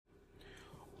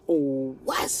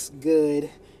What's good?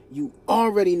 You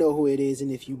already know who it is,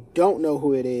 and if you don't know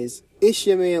who it is, it's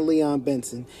your man Leon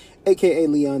Benson, aka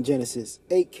Leon Genesis,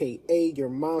 aka your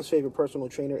mom's favorite personal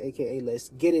trainer, aka Let's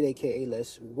Get It, aka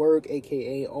Let's Work,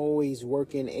 aka Always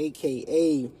Working,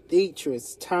 aka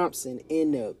Beatrice Thompson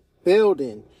in the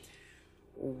building.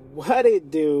 What it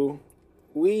do?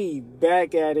 We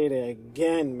back at it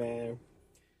again, man.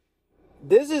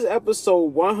 This is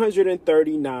episode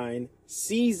 139,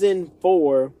 season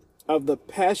 4 of the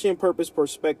Passion, Purpose,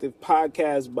 Perspective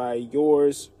podcast by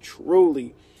yours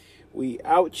truly. We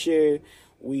out here,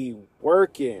 we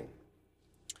working.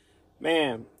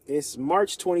 Man, it's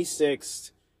March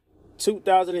 26th,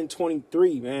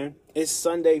 2023, man. It's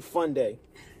Sunday Fun Day.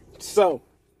 So,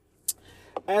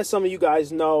 as some of you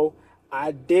guys know,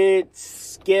 I did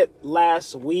skip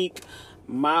last week.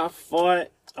 My fault.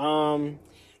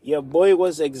 Your boy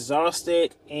was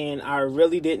exhausted, and I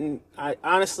really didn't. I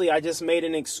just made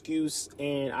an excuse,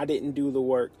 and I didn't do the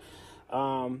work.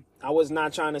 I was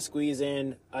not trying to squeeze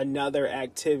in another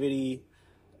activity.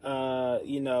 Yeah,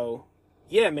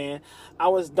 man, I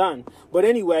was done. But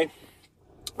anyway,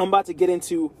 I'm about to get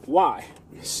into why.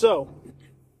 So,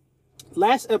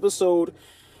 last episode,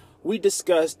 we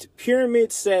discussed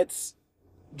pyramid sets,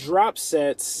 drop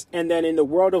sets, and then in the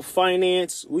world of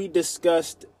finance, we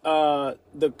discussed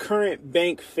the current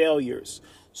bank failures.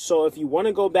 So if you want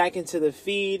to go back into the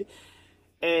feed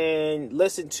and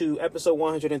listen to episode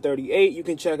 138, you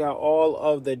can check out all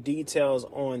of the details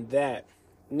on that.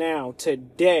 Now,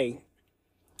 today,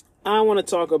 I want to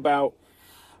talk about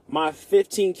my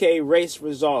 15K race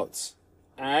results.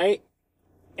 All right.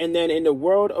 And then in the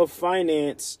world of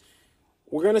finance,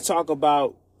 we're going to talk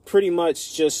about pretty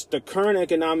much just the current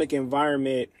economic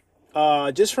environment,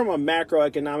 just from a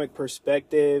macroeconomic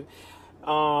perspective.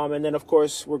 And then, of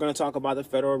course, we're going to talk about the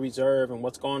Federal Reserve and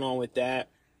what's going on with that.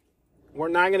 We're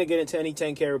not going to get into any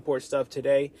 10K report stuff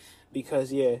today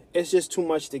because, yeah, it's just too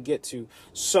much to get to.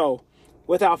 So,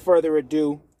 without further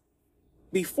ado,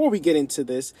 before we get into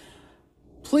this,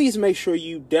 please make sure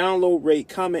you download, rate,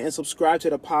 comment, and subscribe to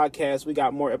the podcast. We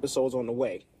got more episodes on the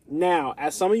way. Now,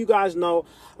 as some of you guys know,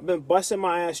 I've been busting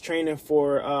my ass training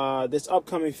for this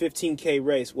upcoming 15K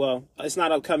race. Well, it's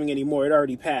not upcoming anymore. It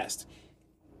already passed.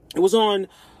 It was on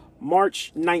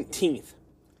March 19th.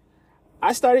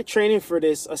 I started training for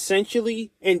this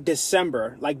essentially in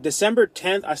December. Like December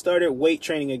 10th, I started weight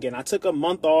training again. I took a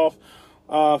month off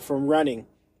from running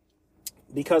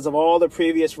because of all the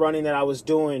previous running that I was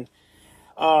doing,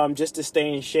 just to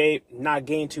stay in shape, not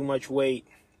gain too much weight,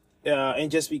 and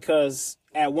just because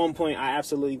at one point, I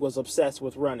absolutely was obsessed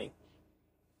with running.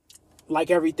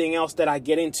 Like everything else that I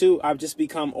get into, I've just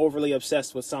become overly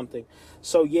obsessed with something.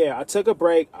 So yeah, I took a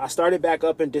break. I started back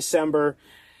up in December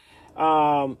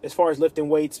as far as lifting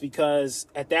weights, because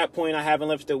at that point, I haven't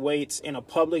lifted weights in a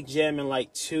public gym in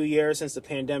like 2 years since the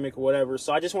pandemic or whatever.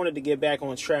 So I just wanted to get back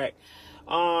on track.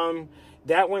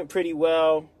 That went pretty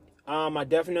well. I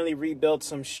definitely rebuilt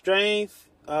some strength.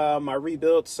 I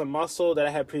rebuilt some muscle that I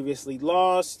had previously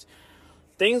lost.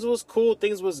 Things was cool.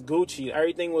 Things was Gucci.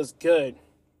 Everything was good.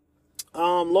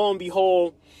 Lo and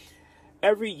behold,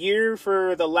 every year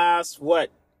for the last,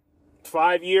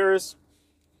 5 years,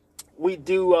 we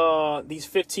do these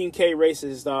 15K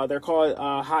races. They're called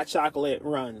hot chocolate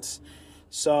runs.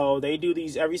 So they do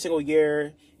these every single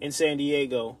year in San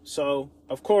Diego. So,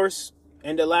 of course,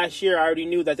 in the last year, I already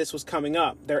knew that this was coming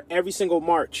up. They're every single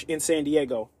March in San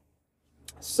Diego.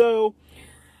 So,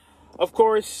 of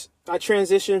course, I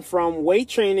transitioned from weight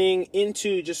training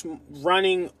into just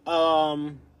running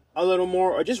a little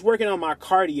more, or just working on my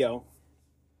cardio.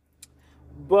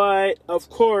 But, of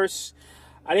course,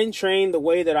 I didn't train the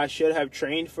way that I should have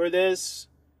trained for this.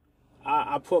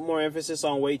 I put more emphasis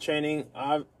on weight training,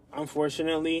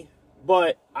 unfortunately.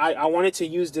 But I wanted to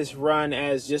use this run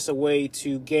as just a way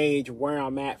to gauge where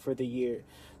I'm at for the year.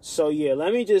 So, yeah,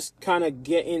 let me just kind of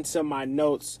get into my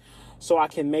notes so I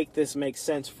can make this make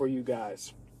sense for you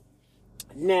guys.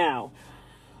 Now,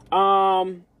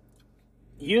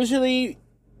 usually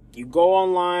you go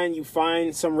online, you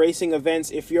find some racing events.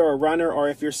 If you're a runner or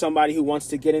if you're somebody who wants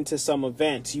to get into some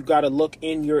events, you got to look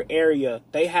in your area.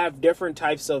 They have different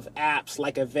types of apps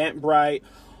like Eventbrite,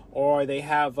 or they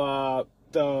have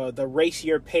the Race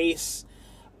Your Pace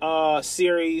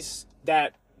series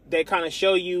that they kind of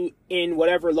show you in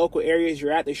whatever local areas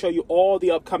you're at. They show you all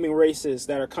the upcoming races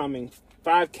that are coming.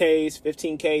 5Ks,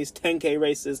 15Ks, 10K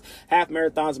races, half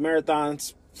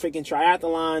marathons, freaking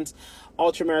triathlons,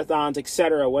 ultra marathons,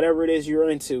 etc. Whatever it is you're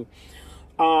into.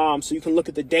 So you can look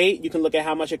at the date, you can look at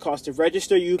how much it costs to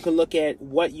register, you can look at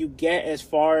what you get as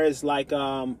far as like,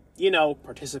 you know,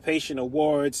 participation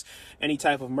awards, any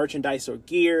type of merchandise or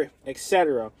gear,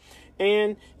 etc.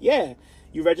 And yeah,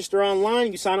 you register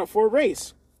online, you sign up for a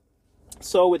race.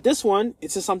 So with this one,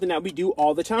 it's just something that we do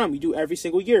all the time. We do every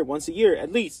single year, once a year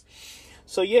at least.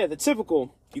 So yeah, the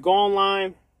typical, you go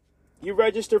online, you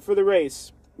register for the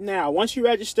race. Now, once you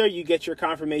register, you get your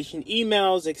confirmation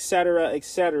emails, etc.,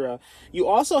 etc. You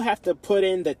also have to put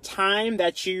in the time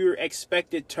that you're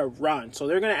expected to run. So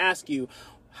they're going to ask you,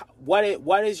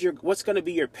 what's going to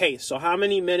be your pace? So how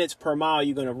many minutes per mile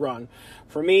you're going to run?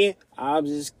 For me, I'll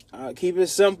just keep it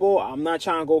simple. I'm not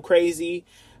trying to go crazy.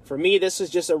 For me, this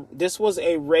was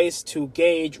a race to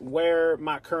gauge where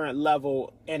my current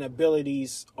level and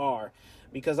abilities are.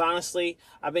 Because honestly,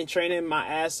 I've been training my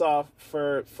ass off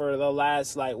for the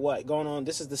last, like,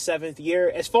 this is the 7th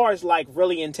year, as far as like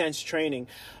really intense training.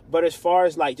 But as far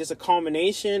as like just a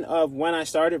culmination of when I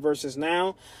started versus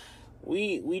now,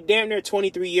 we damn near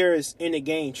 23 years in the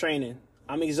game training.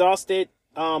 I'm exhausted.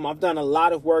 I've done a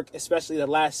lot of work, especially the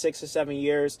last 6 or 7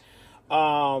 years.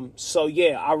 So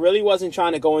yeah, I really wasn't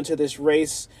trying to go into this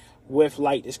race with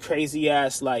like this crazy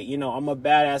ass, like, you know, I'm a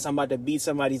badass, I'm about to beat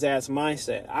somebody's ass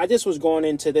mindset. I just was going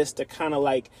into this to kind of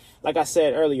like I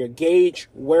said earlier, gauge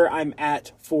where I'm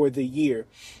at for the year.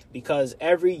 Because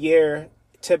every year,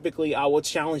 typically I will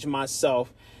challenge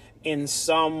myself in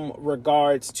some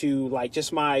regards to like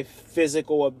just my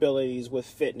physical abilities with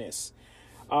fitness.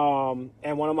 And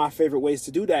one of my favorite ways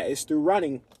to do that is through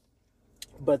running.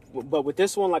 But with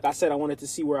this one, like I said, I wanted to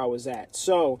see where I was at.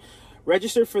 So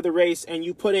register for the race and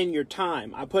you put in your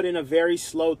time. I put in a very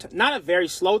slow, not a very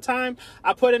slow time.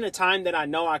 I put in a time that I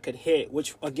know I could hit,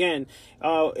 which again,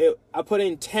 I put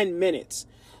in 10 minutes.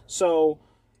 So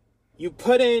you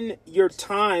put in your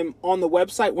time on the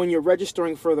website when you're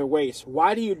registering for the race.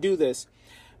 Why do you do this?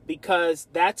 Because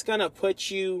that's going to put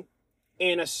you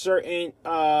in a certain,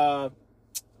 I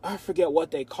forget what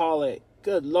they call it.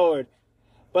 Good Lord.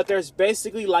 But there's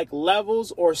basically like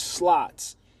levels or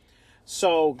slots.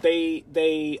 So they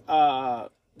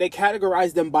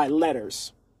categorize them by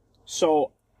letters.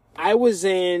 So I was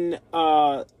in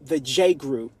the J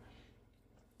group.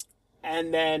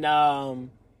 And then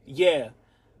yeah,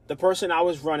 the person I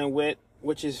was running with,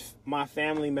 which is my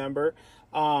family member,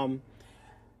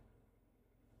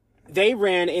 they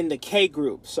ran in the K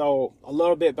group. So a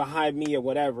little bit behind me or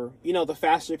whatever. You know, the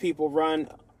faster people run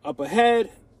up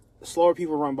ahead, slower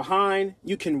people run behind.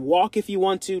 You can walk if you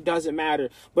want to, doesn't matter.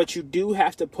 But you do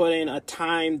have to put in a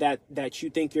time that you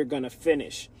think you're going to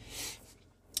finish.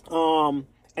 And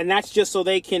that's just so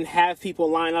they can have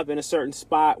people line up in a certain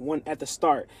spot at the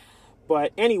start.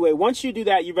 But anyway, once you do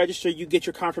that, you register, you get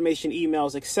your confirmation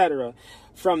emails, etc.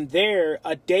 From there,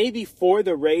 a day before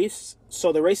the race,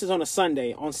 so the race is on a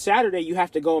Sunday. On Saturday, you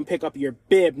have to go and pick up your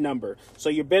bib number. So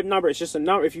your bib number is just a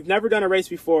number. If you've never done a race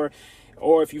before,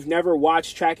 or if you've never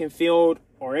watched track and field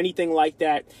or anything like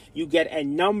that, you get a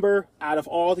number out of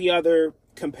all the other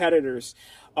competitors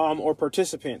or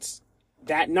participants.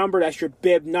 That number, that's your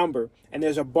bib number, and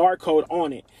there's a barcode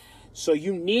on it. So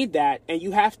you need that, and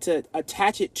you have to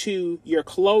attach it to your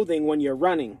clothing when you're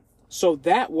running. So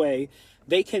that way,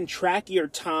 they can track your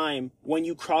time when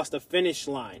you cross the finish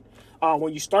line.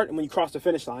 When you cross the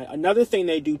finish line. Another thing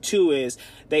they do too is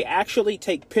they actually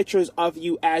take pictures of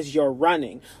you as you're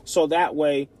running. So that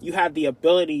way you have the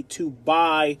ability to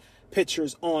buy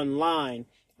pictures online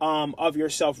of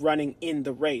yourself running in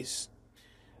the race.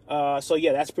 So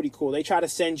yeah, that's pretty cool. They try to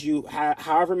send you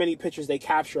however many pictures they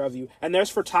capture of you. And there's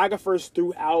photographers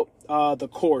throughout the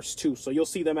course too. So you'll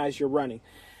see them as you're running.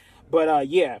 But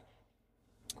yeah.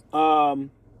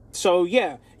 So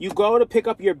yeah, you go to pick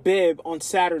up your bib on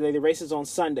Saturday. The race is on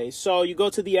Sunday. So you go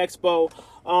to the expo.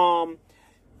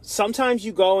 Sometimes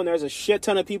you go and there's a shit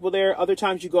ton of people there. Other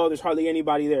times you go, there's hardly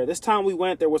anybody there. This time we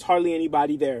went, there was hardly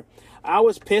anybody there. I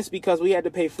was pissed because we had to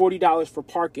pay $40 for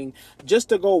parking just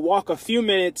to go walk a few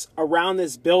minutes around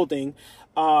this building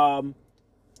to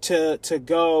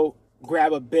go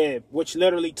grab a bib, which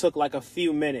literally took like a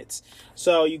few minutes.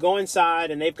 So you go inside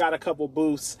and they've got a couple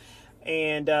booths.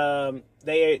 And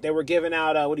they were giving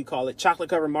out, chocolate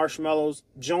covered marshmallows.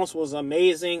 Joints was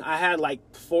amazing. I had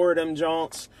like 4 of them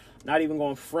joints, not even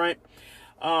going front.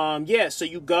 Yeah, so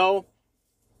you go.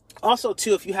 Also,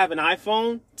 too, if you have an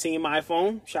iPhone, Team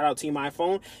iPhone, shout out Team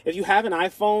iPhone. If you have an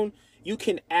iPhone, you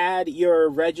can add your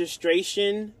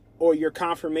registration or your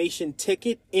confirmation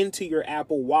ticket into your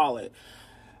Apple Wallet.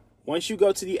 Once you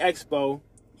go to the expo,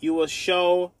 you will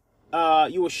show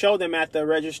them at the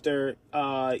register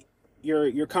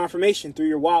your confirmation through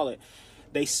your wallet.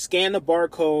 They scan the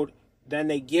barcode, Then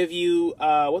they give you,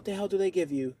 what the hell do they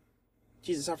give you?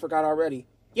 Jesus, I forgot already.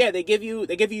 Yeah, they give you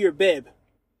your bib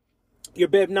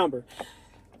number.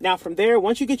 Now from there,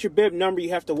 once you get your bib number, you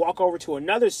have to walk over to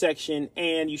another section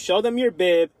and you show them your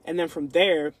bib. And then from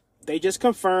there, they just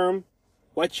confirm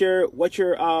what your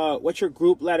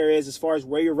group letter is as far as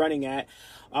where you're running at.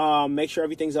 Make sure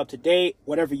everything's up to date.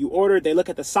 Whatever you ordered, they look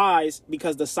at the size,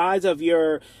 because the size of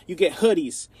you get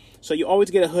hoodies. So you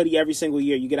always get a hoodie every single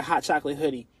year. You get a hot chocolate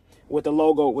hoodie with the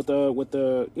logo, with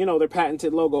the their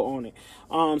patented logo on it.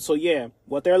 So yeah,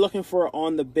 what they're looking for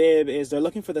on the bib is they're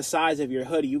looking for the size of your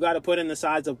hoodie. You got to put in the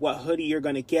size of what hoodie you're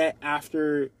going to get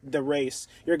after the race.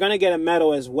 You're going to get a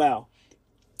medal as well,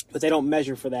 but they don't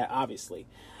measure for that, obviously.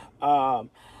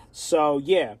 So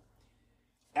yeah,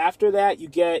 after that you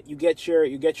get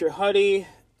your hoodie.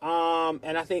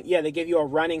 And I think, yeah, they give you a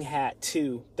running hat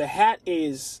too. The hat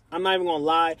is, I'm not even gonna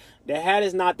lie, the hat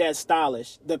is not that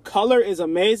stylish. The color is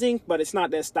amazing, but it's not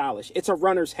that stylish. It's a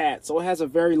runner's hat, so it has a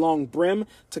very long brim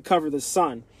to cover the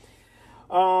sun.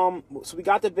 So we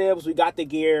got the bibs, we got the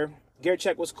gear. Gear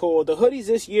check was cool. The hoodies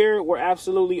this year were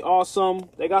absolutely awesome.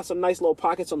 They got some nice little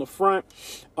pockets on the front.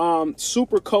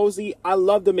 Super cozy. I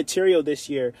love the material this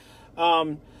year.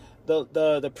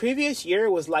 The previous year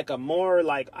was like a more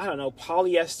like, I don't know,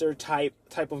 polyester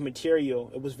type of material.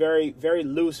 It was very, very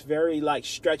loose, very like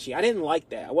stretchy. I didn't like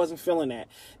that. I wasn't feeling that.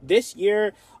 This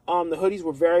year, the hoodies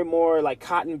were very more like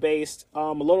cotton based,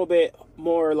 a little bit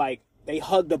more like they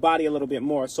hugged the body a little bit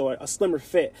more, so a slimmer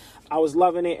fit. I was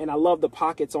loving it, and I love the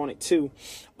pockets on it too.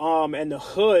 And the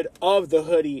hood of the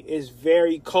hoodie is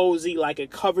very cozy, like it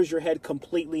covers your head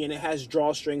completely, and it has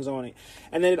drawstrings on it.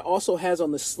 And then it also has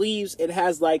on the sleeves, it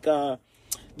has like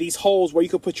these holes where you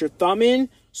could put your thumb in,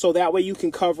 so that way you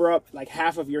can cover up like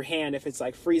half of your hand if it's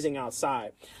like freezing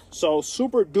outside. So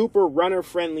super duper runner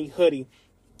friendly hoodie,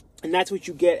 and that's what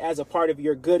you get as a part of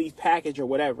your goodies package or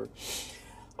whatever.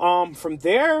 From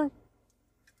there,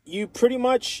 you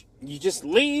just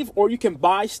leave, or you can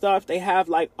buy stuff. They have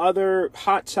like other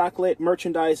hot chocolate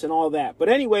merchandise and all that. But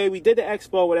anyway, we did the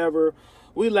expo, whatever.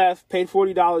 We left, paid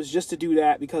 $40 just to do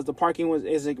that, because the parking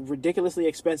is ridiculously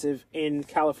expensive in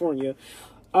California.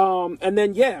 And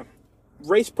then yeah,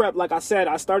 race prep. Like I said,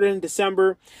 I started in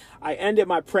December. I ended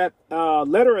my prep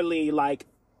literally like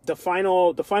the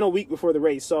final week before the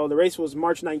race. So the race was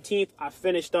March 19th. I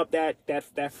finished up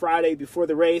that Friday before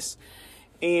the race.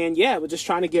 And yeah, we're just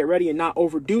trying to get ready and not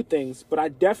overdo things. But I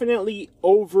definitely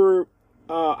overdid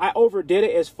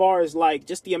it as far as like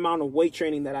just the amount of weight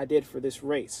training that I did for this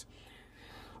race.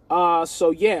 So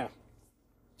yeah,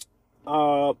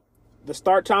 the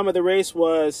start time of the race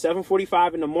was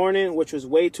 7:45 in the morning, which was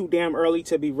way too damn early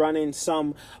to be running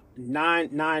some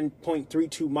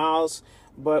 9.32 miles,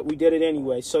 but we did it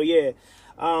anyway. So yeah,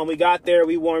 we got there,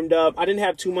 we warmed up. I didn't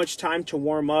have too much time to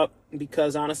warm up,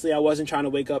 because honestly, I wasn't trying to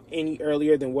wake up any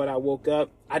earlier than what I woke up.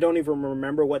 I don't even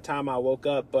remember what time I woke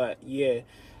up, but yeah,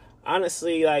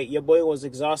 honestly, like, your boy was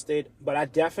exhausted, but I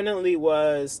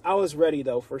was ready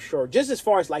though, for sure. Just as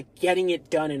far as like getting it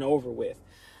done and over with.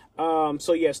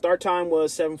 So yeah, start time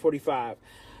was 7:45.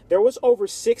 There was over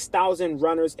 6,000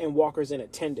 runners and walkers in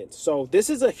attendance. So this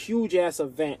is a huge ass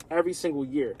event every single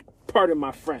year. Pardon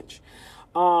my French.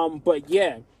 But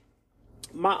yeah,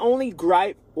 my only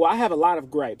gripe, well, I have a lot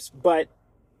of gripes, but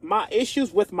my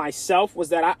issues with myself was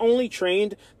that I only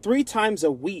trained 3 times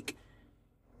a week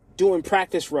doing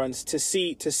practice runs to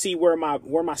see where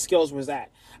my skills was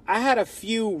at. I had a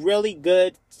few really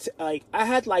good, like I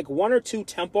had like 1 or 2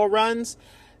 tempo runs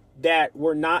that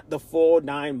were not the full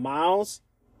 9 miles,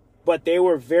 but there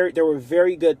were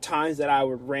very good times that I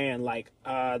would ran. Like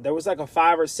there was like a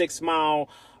 5 or 6 mile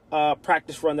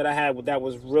practice run that I had that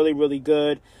was really, really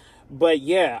good. But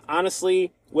yeah,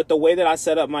 honestly, with the way that I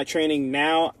set up my training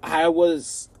now,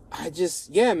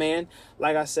 yeah, man,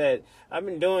 like I said, I've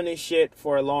been doing this shit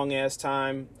for a long ass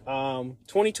time.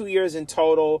 22 years in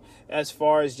total as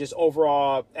far as just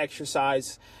overall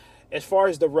exercise. As far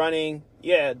as the running,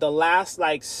 yeah, the last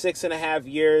like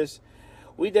 6.5 years,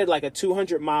 we did like a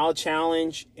 200-mile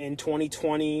challenge in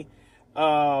 2020.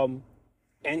 And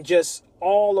just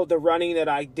all of the running that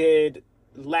I did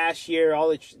last year,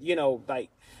 all it, like,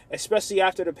 especially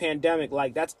after the pandemic,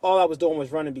 like that's all I was doing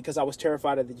was running, because I was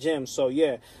terrified of the gym. So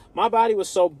yeah, my body was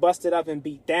so busted up and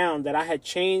beat down that I had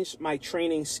changed my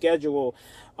training schedule.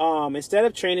 Instead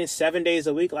of training 7 days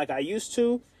a week like I used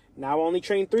to, now I only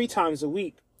train 3 times a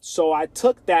week. So I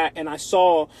took that and I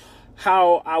saw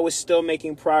how I was still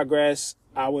making progress.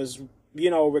 I was,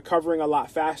 recovering a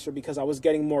lot faster because I was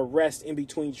getting more rest in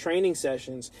between training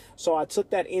sessions. So I took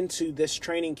that into this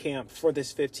training camp for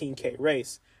this 15K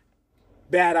race.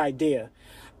 Bad idea.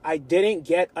 I didn't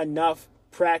get enough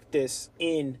practice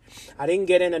in. I didn't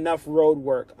get in enough road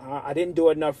work. I didn't do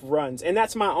enough runs. And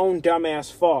that's my own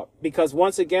dumbass fault, because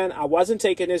once again, I wasn't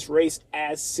taking this race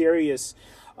as serious.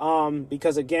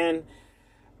 Because again,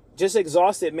 just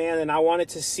exhausted, man. And I wanted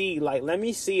to see, like, let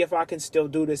me see if I can still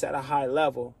do this at a high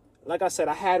level. Like I said,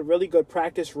 I had really good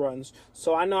practice runs,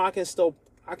 so I know I can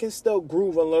still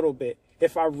groove a little bit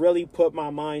if I really put my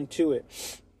mind to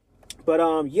it. But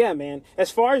yeah, man,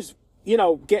 as far as, you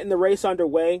know, getting the race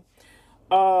underway,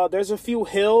 there's a few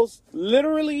hills.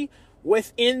 Literally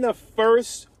within the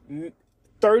first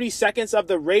 30 seconds of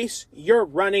the race, you're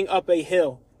running up a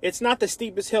hill. It's not the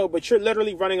steepest hill, but you're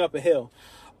literally running up a hill.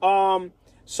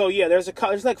 So yeah, there's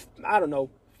like, I don't know,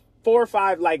 4 or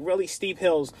 5 like really steep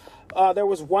hills. There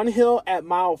was one hill at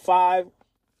mile 5,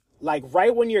 like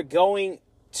right when you're going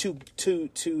to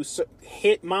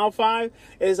hit mile 5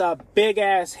 is a big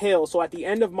ass hill. So at the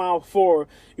end of mile 4,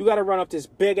 you got to run up this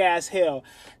big ass hill.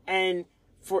 And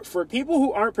for people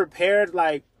who aren't prepared,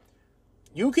 like,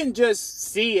 you can just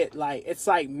see it. Like, it's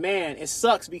like, man, it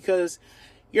sucks because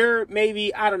you're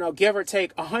maybe, I don't know, give or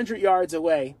take 100 yards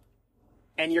away,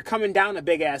 and you're coming down a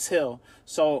big ass hill.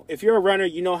 So if you're a runner,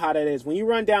 you know how that is. When you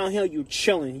run downhill, you're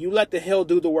chilling. You let the hill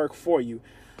do the work for you.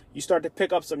 You start to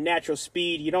pick up some natural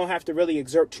speed. You don't have to really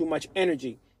exert too much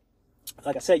energy.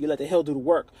 Like I said, you let the hill do the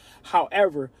work.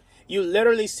 However, you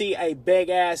literally see a big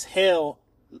ass hill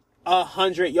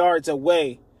 100 yards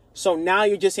away. So now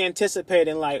you're just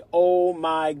anticipating, like, oh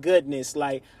my goodness,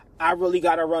 like, I really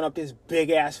got to run up this big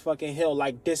ass fucking hill.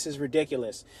 Like, this is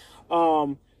ridiculous.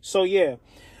 So yeah,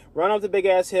 run up the big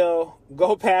ass hill,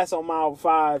 go past on mile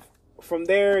 5. From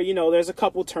there, you know, there's a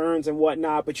couple turns and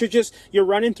whatnot, but you're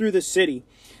running through the city.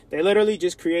 They literally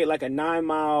just create like a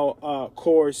 9-mile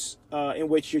course in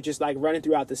which you're just like running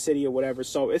throughout the city or whatever.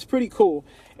 So it's pretty cool.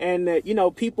 And you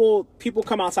know, people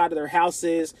come outside of their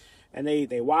houses and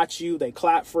they watch you, they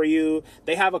clap for you.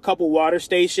 They have a couple water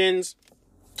stations.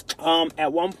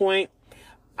 At one point,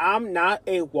 I'm not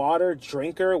a water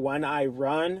drinker when I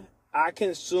run. I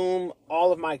consume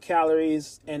all of my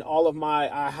calories and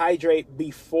I hydrate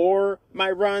before my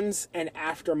runs and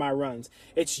after my runs.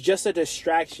 It's just a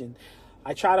distraction.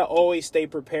 I try to always stay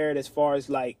prepared as far as,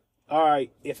 like, all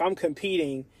right, if I'm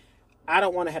competing, I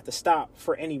don't want to have to stop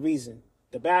for any reason.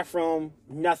 The bathroom,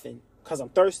 nothing. Because I'm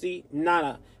thirsty,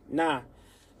 nah.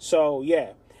 So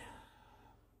yeah,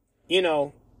 you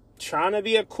know, trying to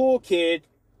be a cool kid.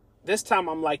 This time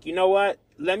I'm like, you know what?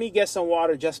 Let me get some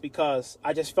water just because.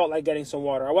 I just felt like getting some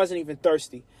water. I wasn't even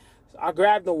thirsty. So I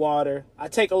grabbed the water. I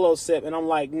take a little sip and I'm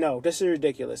like, no, this is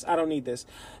ridiculous. I don't need this.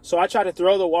 So I try to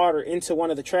throw the water into one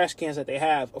of the trash cans that they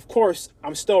have. Of course,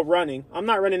 I'm still running. I'm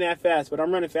not running that fast, but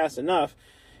I'm running fast enough.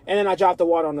 And then I dropped the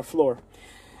water on the floor.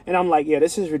 And I'm like, yeah,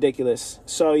 this is ridiculous.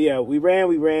 So yeah, we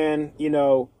ran, you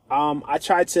know. I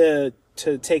tried to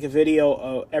take a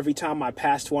video every time I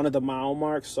passed one of the mile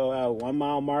marks. So at 1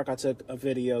 mile mark, I took a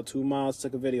video. 2 miles,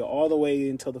 took a video, all the way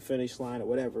until the finish line or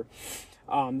whatever.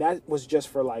 That was just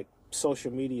for like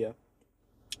social media.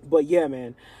 But yeah,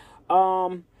 man.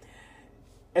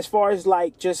 As far as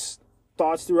like just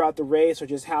thoughts throughout the race or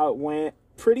just how it went,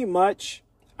 pretty much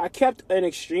I kept an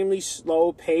extremely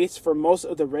slow pace for most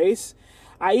of the race.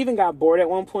 I even got bored at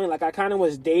one point. Like, I kind of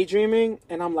was daydreaming,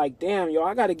 and I'm like, damn, yo,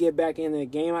 I got to get back in the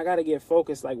game. I got to get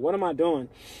focused. Like, what am I doing?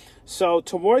 So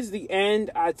towards the end,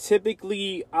 I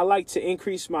like to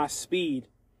increase my speed,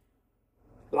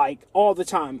 like, all the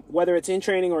time, whether it's in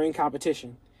training or in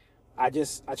competition. I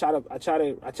try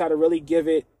to really give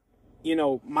it, you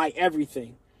know, my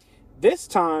everything. This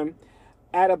time,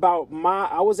 I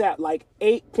was at like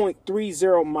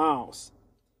 8.30 miles.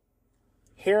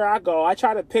 Here I go. I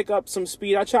try to pick up some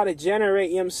speed. I try to generate,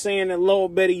 you know what I'm saying, a little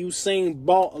bit of Usain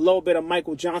Bolt, a little bit of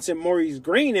Michael Johnson, Maurice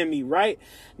Green in me, right?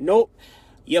 Nope.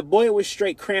 Your boy was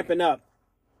straight cramping up.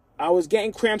 I was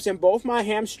getting cramps in both my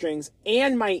hamstrings,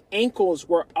 and my ankles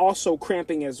were also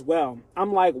cramping as well.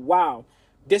 I'm like, wow,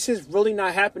 this is really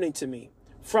not happening to me.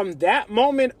 From that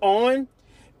moment on,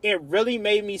 it really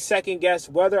made me second guess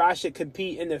whether I should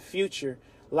compete in the future.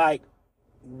 Like,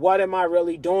 what am I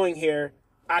really doing here?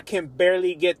 I can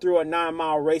barely get through a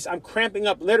 9-mile race. I'm cramping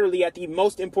up literally at the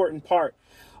most important part.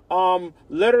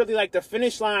 Literally, like, the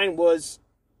finish line was,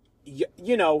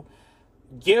 you know,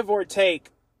 give or take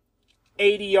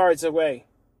 80 yards away.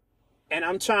 And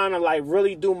I'm trying to, like,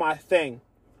 really do my thing.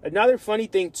 Another funny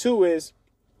thing, too, is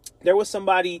there was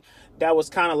somebody that was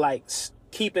kind of, like,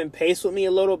 keeping pace with me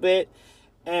a little bit.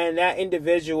 And that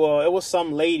individual, it was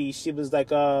some lady. She was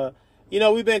like, you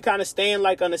know, we've been kind of staying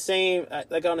like on the same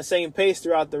pace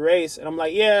throughout the race. And I'm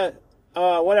like, yeah,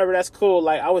 whatever, that's cool.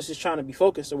 Like, I was just trying to be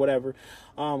focused or whatever.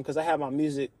 Because I have my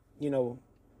music, you know,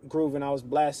 groove and I was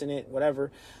blasting it,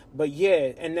 whatever. But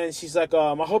yeah, and then she's like,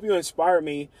 I hope you inspire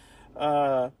me.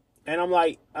 And I'm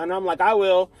like, I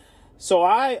will. So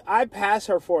I pass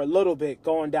her for a little bit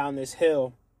going down this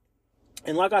hill.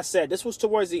 And like I said, this was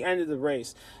towards the end of the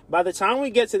race. By the time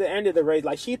we get to the end of the race,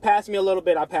 like, she passed me a little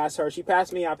bit, I pass her. She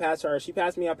passed me, I pass her. She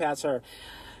passed me, I pass her.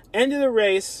 End of the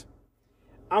race,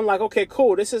 I'm like, okay,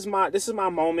 cool. This is my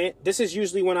moment. This is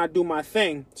usually when I do my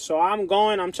thing. So I'm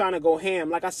trying to go ham.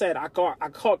 Like I said, I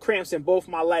caught cramps in both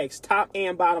my legs, top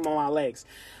and bottom of my legs.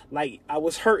 Like, I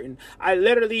was hurting. I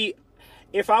literally,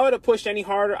 if I would have pushed any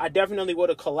harder, I definitely would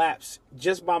have collapsed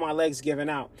just by my legs giving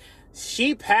out.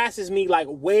 She passes me like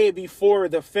way before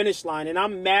the finish line, and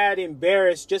I'm mad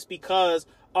embarrassed just because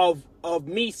of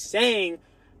me saying,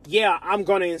 yeah, I'm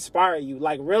going to inspire you.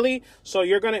 Like, really? So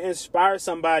you're going to inspire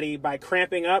somebody by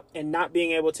cramping up and not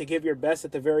being able to give your best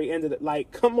at the very end of it?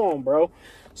 Like, come on, bro.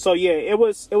 So yeah, it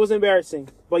was embarrassing.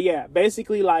 But yeah,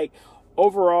 basically, like,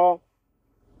 overall,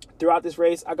 throughout this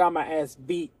race, I got my ass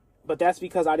beat, but that's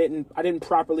because I didn't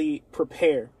properly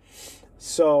prepare.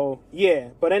 So yeah,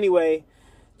 but anyway,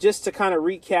 just to kind of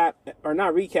recap, or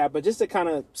not recap, but just to kind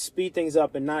of speed things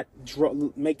up and not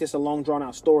make this a long drawn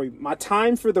out story. My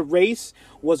time for the race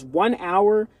was 1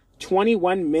 hour,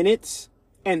 21 minutes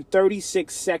and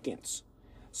 36 seconds.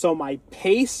 So my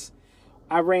pace,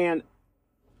 I ran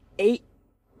 8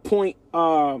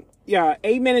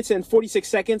 minutes and 46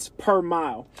 seconds per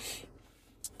mile.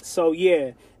 So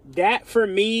yeah, that for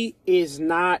me is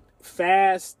not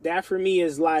fast. That for me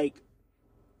is like,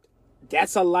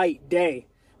 that's a light day.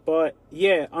 But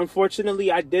yeah,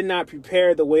 unfortunately, I did not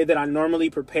prepare the way that I normally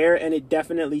prepare, and it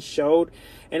definitely showed.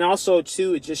 And also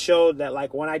too, it just showed that,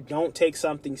 like, when I don't take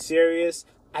something serious,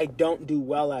 I don't do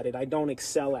well at it. I don't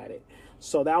excel at it.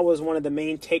 So that was one of the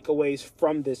main takeaways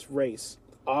from this race.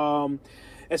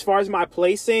 As far as my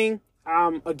placing,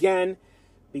 again,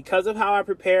 because of how I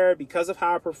prepared, because of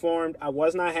how I performed, I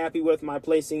was not happy with my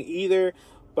placing either.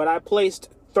 But I placed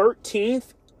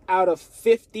 13th out of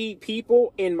 50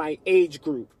 people in my age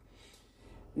group.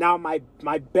 Now, my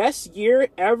best year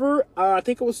ever, I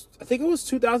think it was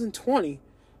 2020,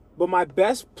 but my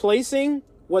best placing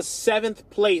was 7th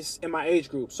place in my age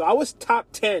group. So I was top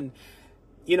 10,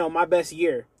 my best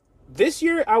year. This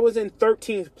year I was in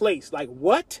 13th place. Like,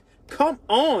 what? Come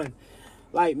on.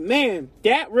 Like, man,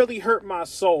 that really hurt my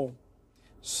soul.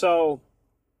 So,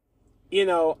 I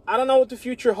don't know what the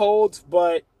future holds,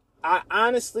 but I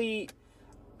honestly,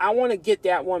 I want to get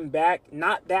that one back.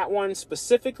 Not that one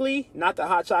specifically, not the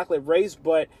hot chocolate race,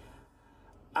 but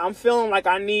I'm feeling like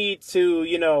I need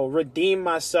to, redeem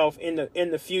myself in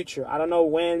the future. I don't know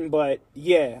when, but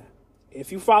yeah.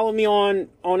 If you follow me on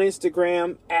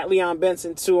Instagram, at Leon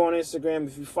Benson 2 on Instagram.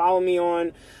 If you follow me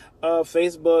on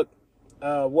Facebook,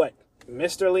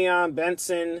 Mr. Leon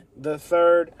Benson the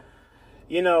third,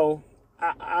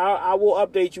 I will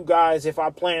update you guys if I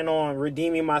plan on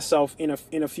redeeming myself in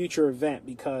a future event,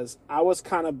 because I was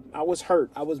hurt.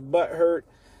 I was butthurt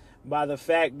by the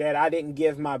fact that I didn't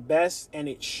give my best, and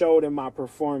it showed in my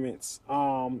performance.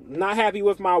 Not happy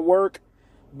with my work,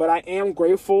 but I am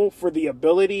grateful for the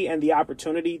ability and the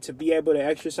opportunity to be able to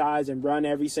exercise and run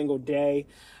every single day,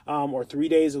 or 3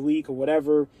 days a week or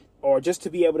whatever, or just to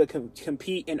be able to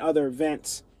compete in other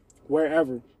events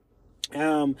wherever.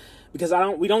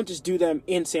 Because we don't just do them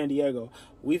in San Diego.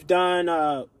 We've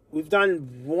done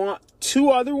two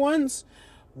other ones.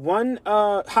 One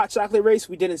hot chocolate race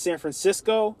we did in San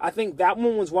Francisco. I think that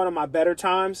one was one of my better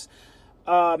times.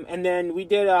 And then we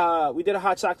did a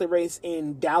hot chocolate race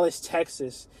in Dallas,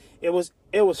 Texas. It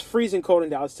was freezing cold in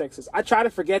Dallas, Texas. I try to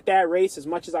forget that race as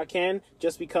much as I can,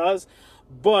 just because.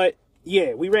 But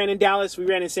yeah, we ran in Dallas, we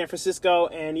ran in San Francisco,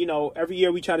 and every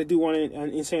year we try to do one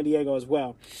in San Diego as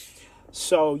well.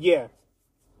 So yeah,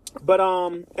 but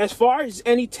as far as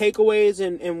any takeaways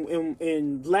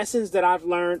and lessons that I've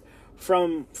learned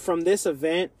from this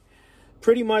event,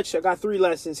 pretty much I got 3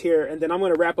 lessons here, and then I'm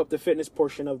going to wrap up the fitness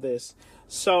portion of this.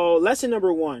 So lesson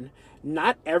number 1,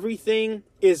 not everything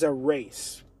is a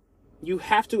race. You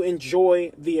have to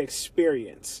enjoy the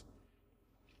experience.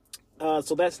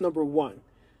 So that's number 1.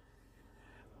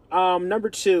 Number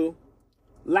 2,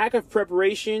 lack of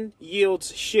preparation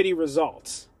yields shitty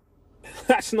results.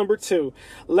 That's number 2.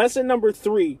 Lesson number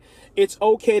 3, it's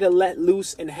okay to let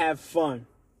loose and have fun.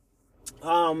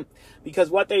 Because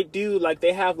what they do, like,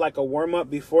 they have like a warm up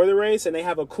before the race, and they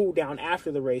have a cool down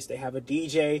after the race. They have a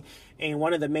DJ and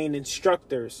one of the main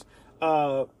instructors,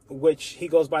 which he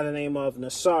goes by the name of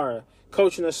Nasara,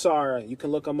 Coach Nasara. You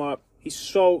can look him up. He's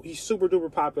super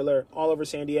duper popular all over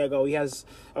San Diego. He has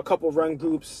a couple of run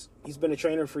groups. He's been a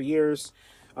trainer for years.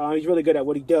 He's really good at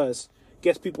what he does.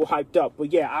 gets people hyped up.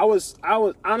 But yeah, I was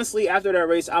honestly, after that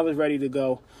race, I was ready to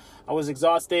go. I was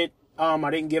exhausted.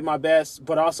 I didn't give my best,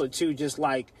 but also too, just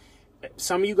like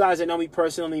some of you guys that know me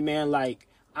personally, man, like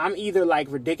I'm either like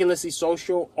ridiculously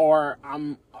social or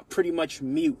I'm pretty much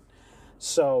mute.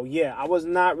 So yeah, I was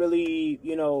not really,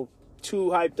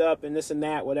 too hyped up and this and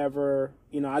that, whatever.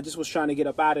 I just was trying to get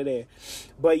up out of there.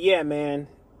 But yeah, man,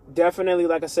 definitely,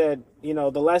 like I said, the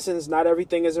lessons, not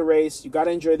everything is a race. You got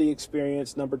to enjoy the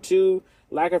experience. Number 2,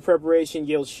 lack of preparation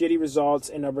yields shitty results.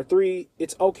 And number 3,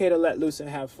 it's okay to let loose and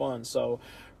have fun. So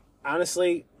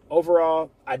honestly,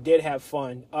 overall, I did have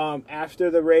fun.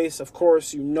 After the race, of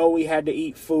course, we had to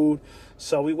eat food.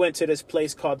 So we went to this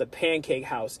place called the Pancake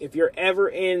House. If you're ever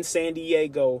in San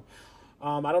Diego,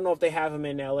 I don't know if they have them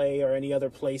in LA or any other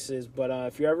places, but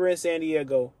if you're ever in San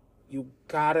Diego, you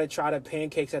gotta try the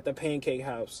pancakes at the Pancake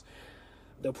House.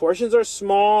 The portions are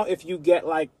small if you get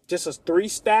like just a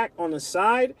 3-stack on the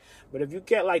side, but if you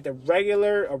get like a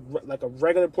regular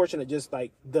portion of just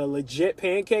like the legit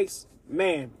pancakes,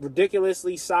 man,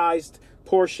 ridiculously sized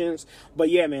portions.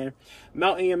 But yeah, man,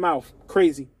 melt in your mouth,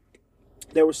 crazy.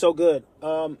 They were so good.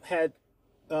 But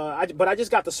I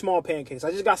just got the small pancakes.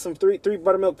 I just got some three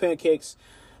buttermilk pancakes,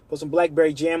 put some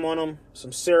blackberry jam on them,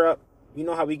 some syrup. You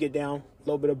know how we get down. A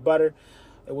little bit of butter.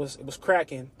 It was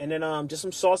cracking. And then just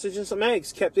some sausage and some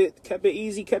eggs. Kept it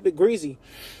easy, kept it greasy.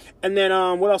 And then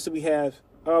what else did we have?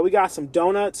 We got some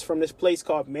donuts from this place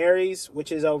called Mary's,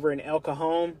 which is over in El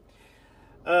Cajon.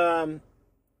 One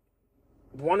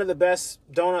of the best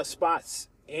donut spots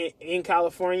in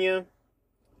California.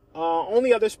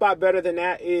 Only other spot better than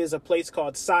that is a place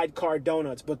called Sidecar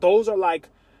Donuts, but those are like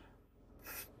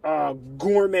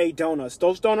gourmet donuts.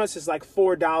 Those donuts is like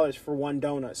 $4 for one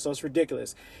donut, so it's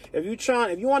ridiculous. If you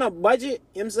want a budget,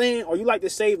 you know what I'm saying, or you like to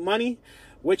save money,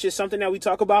 which is something that we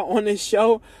talk about on this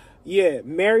show, yeah,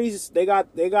 Mary's, they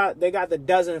got the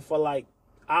dozen for like,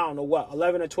 I don't know what,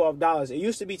 $11 or $12. It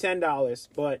used to be $10,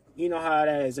 but you know how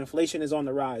that is. Inflation is on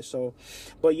the rise. So,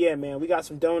 but yeah, man, we got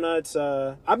some donuts.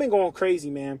 I've been going crazy,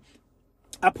 man.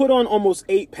 I put on almost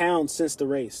 8 pounds since the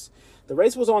race. The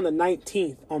race was on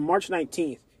March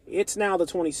 19th. It's now the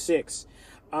 26th.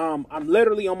 I'm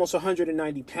literally almost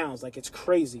 190 pounds. Like, it's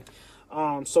crazy.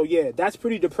 So yeah, that's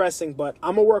pretty depressing, but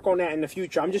I'm gonna work on that in the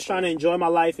future. I'm just trying to enjoy my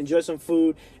life, enjoy some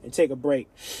food, and take a break.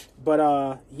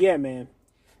 But yeah, man.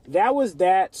 That was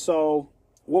that. So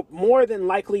we'll more than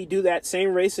likely do that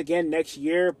same race again next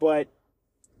year, but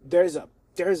there's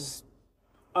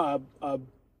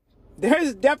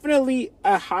definitely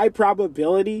a high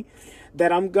probability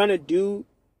that I'm gonna do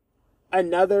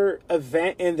another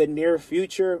event in the near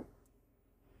future,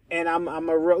 and I'm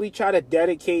gonna really try to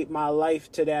dedicate my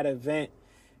life to that event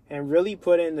and really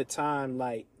put in the time,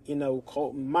 like,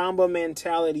 Mamba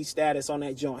mentality status on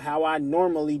that joint, how I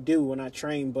normally do when I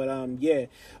train. But yeah,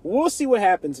 we'll see what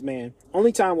happens, man.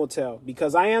 Only time will tell,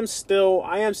 because I am still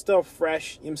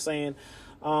fresh. You know what I'm saying?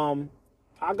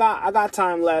 I got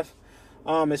time left.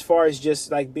 As far as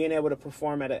just like being able to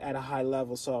perform at a high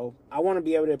level. So I want to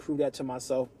be able to prove that to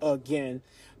myself again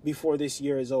before this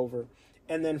year is over.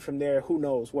 And then from there, who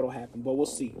knows what'll happen, but we'll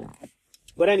see.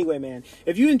 But anyway, man,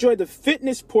 if you enjoyed the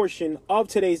fitness portion of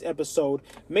today's episode,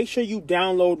 make sure you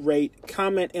download, rate,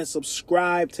 comment, and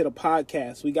subscribe to the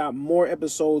podcast. We got more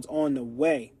episodes on the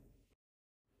way.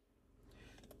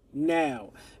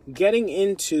 Now, getting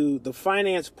into the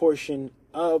finance portion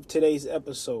of today's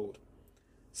episode.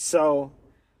 So,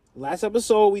 last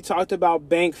episode, we talked about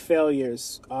bank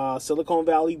failures, Silicon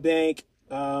Valley Bank.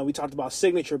 We talked about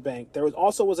Signature Bank. There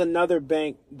was another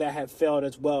bank that had failed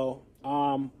as well.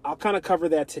 I'll kind of cover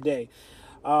that today.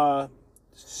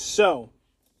 So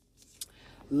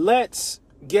let's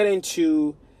get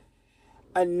into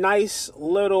a nice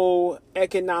little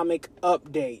economic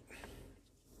update.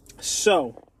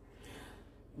 So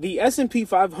the S&P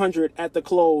 500 at the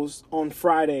close on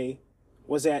Friday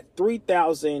was at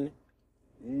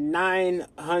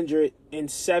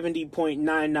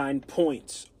 3,970.99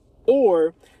 points,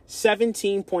 or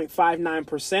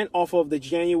 17.59% off of the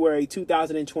January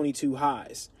 2022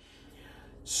 highs.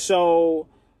 So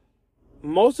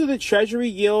most of the treasury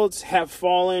yields have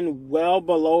fallen well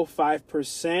below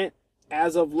 5%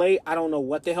 as of late. I don't know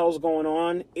what the hell's going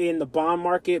on in the bond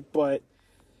market, but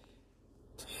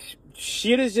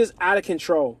shit is just out of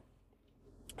control.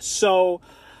 So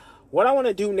what I want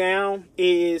to do now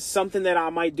is something that I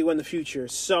might do in the future.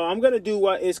 So I'm going to do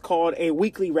what is called a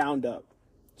weekly roundup.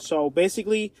 So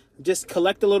basically, just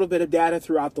collect a little bit of data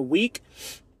throughout the week,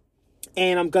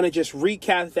 and I'm going to just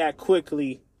recap that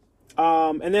quickly.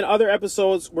 And then other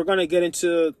episodes, we're going to get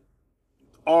into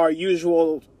our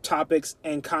usual topics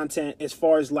and content as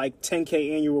far as like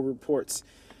 10K annual reports.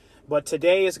 But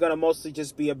today is going to mostly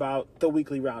just be about the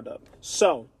weekly roundup.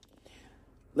 So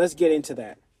let's get into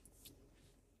that.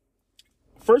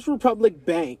 First Republic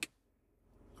Bank,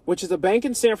 which is a bank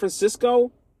in San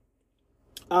Francisco,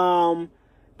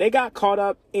 they got caught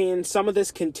up in some of this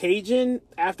contagion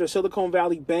after Silicon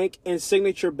Valley Bank and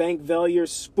Signature Bank failures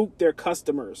spooked their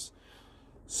customers.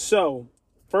 So,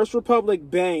 First Republic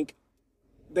Bank,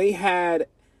 they had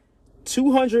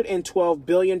 $212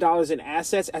 billion in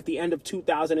assets at the end of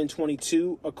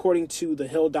 2022, according to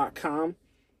thehill.com.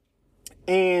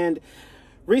 And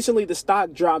recently, the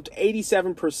stock dropped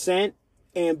 87%,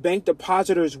 and bank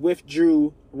depositors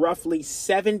withdrew roughly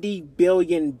 $70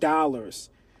 billion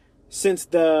since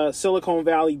the Silicon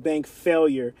Valley Bank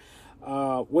failure,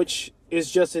 which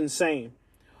is just insane.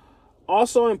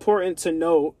 Also important to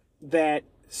note that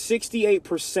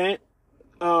 68%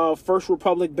 of First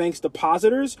Republic Bank's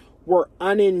depositors were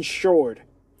uninsured,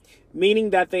 meaning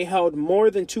that they held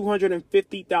more than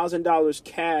 $250,000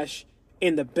 cash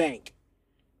in the bank.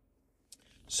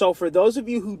 So for those of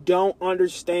you who don't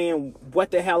understand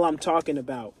what the hell I'm talking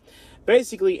about,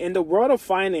 basically in the world of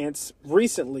finance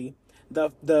recently,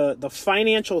 the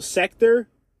financial sector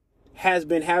has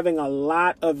been having a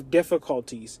lot of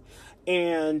difficulties.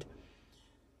 And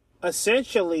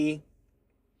essentially,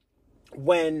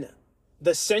 when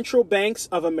the central banks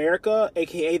of America,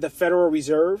 aka the Federal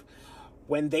Reserve,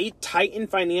 when they tighten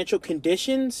financial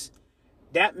conditions,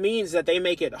 that means that they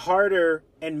make it harder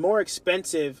and more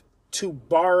expensive to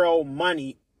borrow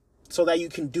money so that you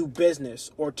can do business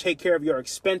or take care of your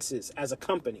expenses as a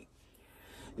company.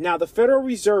 Now, the Federal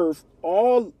Reserve,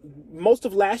 most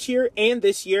of last year and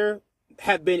this year,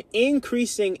 have been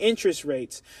increasing interest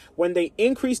rates. When they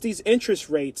increase these interest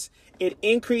rates, it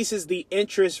increases the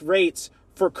interest rates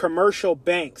for commercial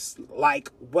banks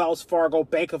like Wells Fargo,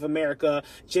 Bank of America,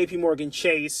 JP Morgan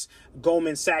Chase,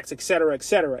 Goldman Sachs, etc.,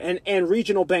 and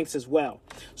regional banks as well.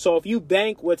 So if you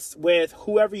bank with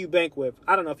whoever you bank with,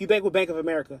 I don't know, if you bank with Bank of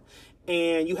America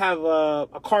and you have a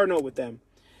car note with them,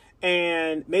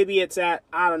 and maybe it's at,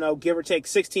 I don't know, give or take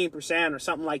 16% or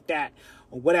something like that,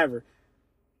 or whatever.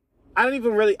 I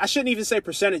shouldn't even say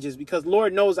percentages because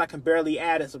Lord knows I can barely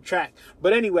add and subtract.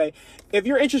 But anyway, if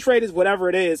your interest rate is whatever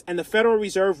it is and the Federal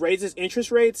Reserve raises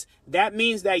interest rates, that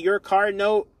means that your car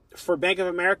note for Bank of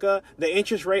America, the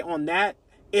interest rate on that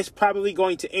is probably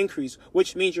going to increase,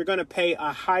 which means you're going to pay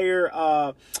a higher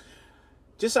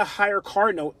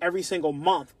car note every single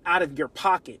month out of your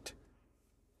pocket.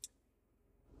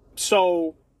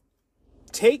 So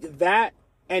take that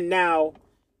and now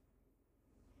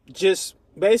just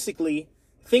basically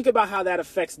think about how that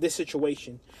affects this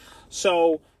situation.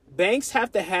 So banks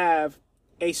have to have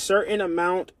a certain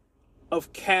amount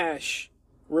of cash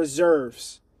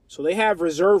reserves. So they have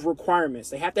reserve requirements.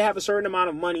 They have to have a certain amount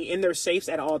of money in their safes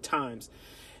at all times.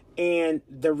 And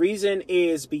the reason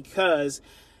is because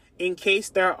in case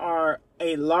there are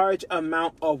a large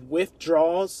amount of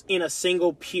withdrawals in a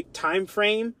single time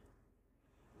frame,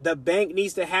 the bank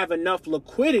needs to have enough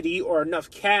liquidity or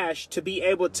enough cash to be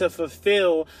able to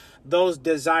fulfill those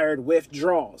desired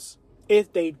withdrawals.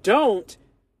 If they don't,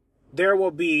 there will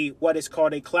be what is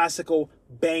called a classical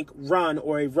bank run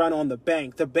or a run on the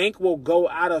bank. The bank will go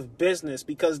out of business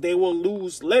because they will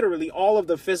lose literally all of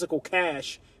the physical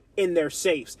cash in their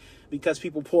safes because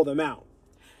people pull them out.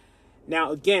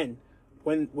 Now, again,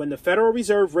 when the Federal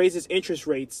Reserve raises interest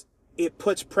rates, it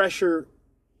puts pressure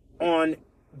on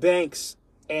banks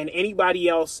and anybody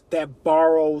else that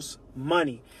borrows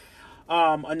money.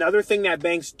 Another thing that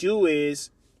banks do is,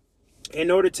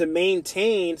 in order to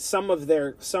maintain some of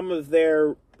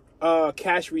their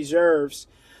cash reserves,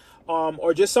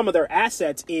 or just some of their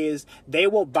assets, is they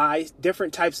will buy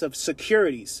different types of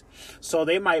securities. So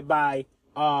they might buy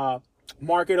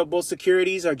marketable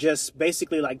securities, or just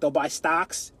basically like they'll buy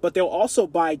stocks, but they'll also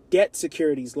buy debt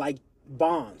securities like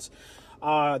bonds.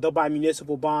 They'll buy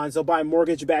municipal bonds, they'll buy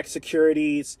mortgage-backed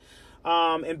securities.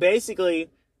 And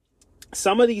basically,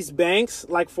 some of these banks,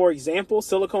 like for example,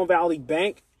 Silicon Valley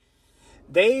Bank,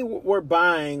 they were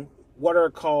buying what are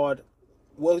called,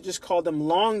 we'll just call them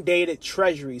long-dated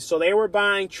treasuries. So they were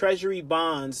buying treasury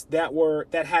bonds that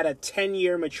had a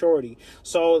 10-year maturity.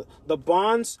 So the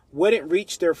bonds wouldn't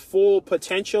reach their full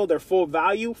potential, their full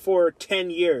value for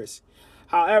 10 years.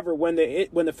 However, when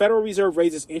the Federal Reserve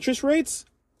raises interest rates,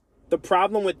 the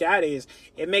problem with that is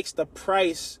it makes the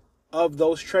price of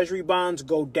those treasury bonds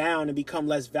go down and become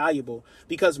less valuable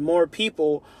because more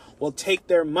people will take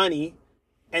their money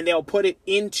and they'll put it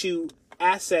into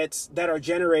assets that are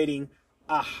generating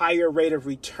a higher rate of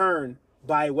return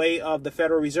by way of the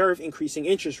Federal Reserve increasing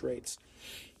interest rates.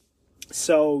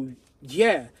 So,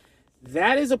 yeah,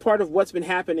 That is a part of what's been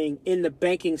happening in the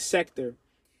banking sector.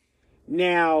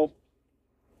 Now,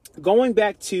 going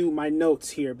back to my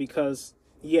notes here, because,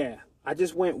 yeah, I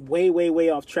just went way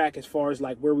off track as far as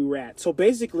like where we were at. So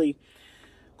basically,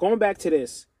 going back to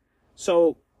this.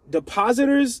 So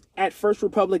depositors at First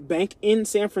Republic Bank in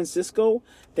San Francisco,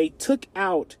 they took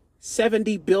out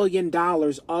 $70 billion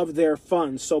of their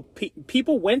funds. So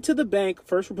people went to the bank,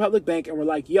 First Republic Bank, and were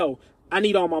like, yo, I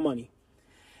need all my money.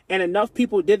 And enough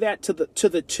people did that to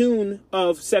the tune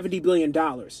of $70 billion.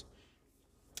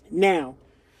 Now,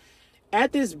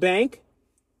 at this bank,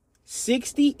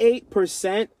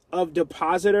 68% of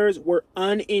depositors were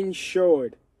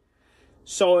uninsured.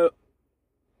 So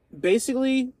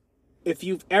basically, if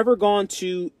you've ever gone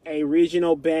to a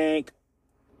regional bank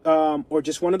or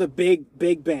just one of the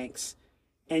big banks,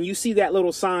 and you see that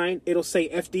little sign, it'll say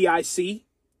FDIC.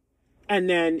 And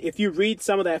then if you read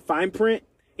some of that fine print,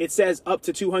 it says up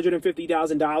to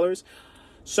 $250,000.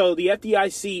 So the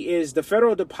FDIC is the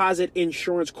Federal Deposit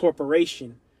Insurance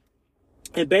Corporation.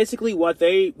 And basically what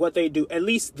they do, at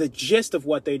least the gist of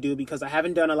what they do, because I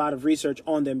haven't done a lot of research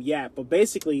on them yet, but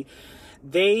basically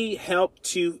they help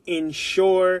to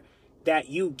ensure that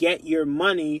you get your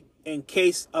money in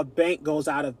case a bank goes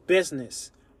out of business.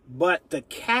 But the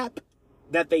cap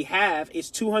that they have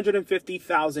is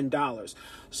 $250,000.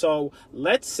 So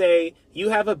let's say you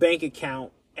have a bank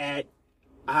account at,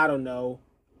 I don't know,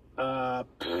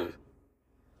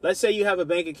 let's say you have a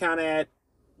bank account at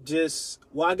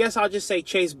I guess I'll just say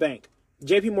Chase Bank,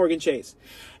 JP Morgan Chase.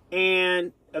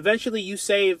 And eventually you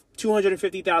save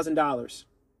 $250,000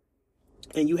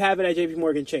 and you have it at JP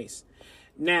Morgan Chase.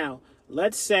 Now,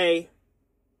 let's say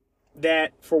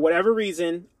that for whatever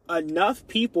reason, enough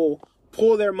people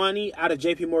pull their money out of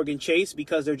JP Morgan Chase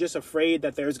because they're just afraid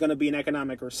that there's going to be an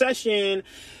economic recession.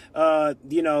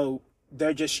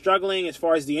 They're just struggling as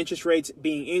far as the interest rates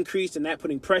being increased and that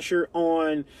putting pressure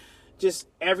on just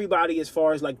everybody as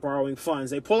far as like borrowing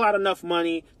funds. They pull out enough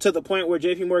money to the point where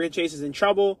JP Morgan Chase is in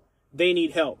trouble. They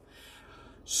need help.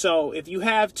 So if you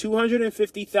have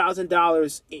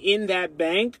 $250,000 in that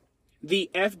bank,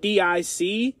 the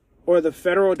FDIC or the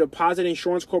Federal Deposit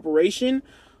Insurance Corporation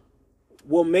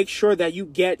will make sure that you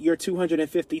get your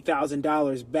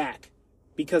 $250,000 back,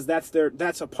 because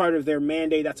that's a part of their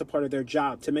mandate, that's a part of their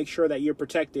job, to make sure that you're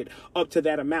protected up to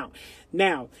that amount.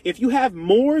 Now, if you have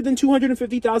more than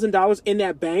 $250,000 in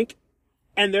that bank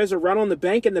and there's a run on the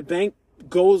bank and the bank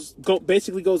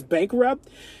basically goes bankrupt,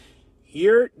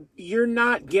 you're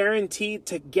not guaranteed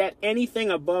to get anything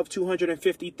above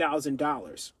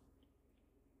 $250,000.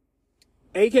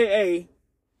 AKA,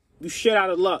 you shit out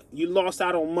of luck. You lost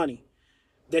out on money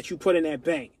that you put in that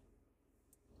bank.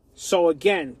 So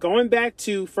again, going back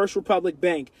to First Republic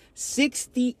Bank,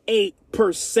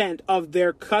 68% of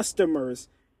their customers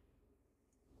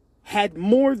had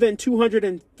more than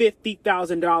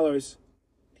 $250,000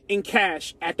 in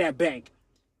cash at that bank.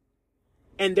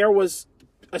 And there was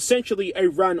essentially a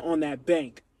run on that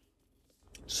bank.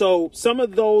 So some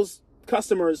of those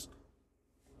customers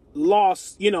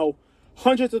lost,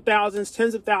 hundreds of thousands,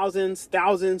 tens of thousands,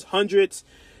 thousands, hundreds.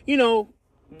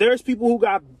 There's people who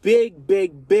got big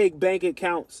bank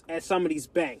accounts at some of these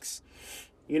banks.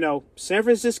 San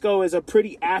Francisco is a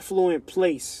pretty affluent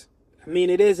place. I mean,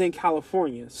 it is in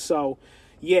California. So,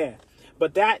 yeah.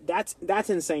 But that's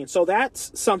insane. So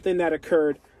that's something that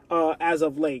occurred as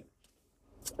of late.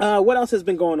 What else has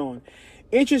been going on?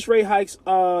 Interest rate hikes.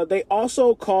 They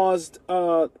also caused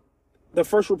the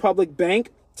First Republic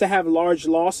Bank to have large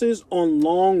losses on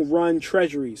long-run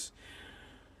treasuries.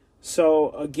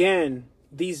 So, again,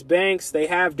 these banks, they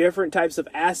have different types of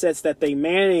assets that they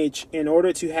manage in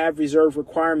order to have reserve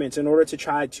requirements, in order to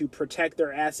try to protect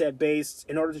their asset base,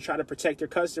 in order to try to protect their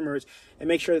customers and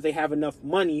make sure that they have enough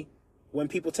money when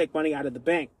people take money out of the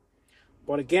bank.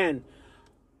 But again,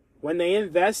 when they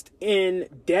invest in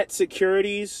debt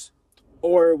securities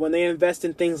or when they invest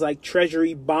in things like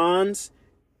treasury bonds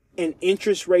and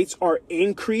interest rates are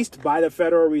increased by the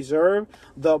Federal Reserve,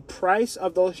 the price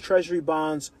of those treasury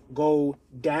bonds go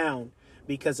down.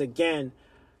 Because again,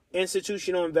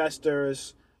 institutional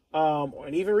investors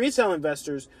and even retail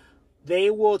investors,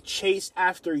 they will chase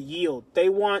after yield. They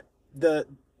want to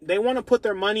put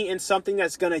their money in something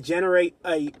that's going to generate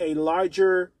a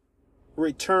larger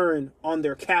return on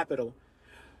their capital.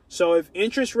 So if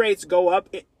interest rates go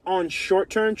up on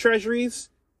short-term treasuries,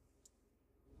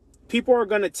 people are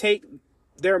going to take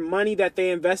their money that they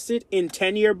invested in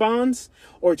 10-year bonds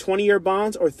or 20-year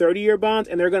bonds or 30-year bonds,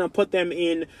 and they're going to put them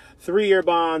in 3-year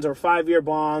bonds or 5-year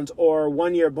bonds or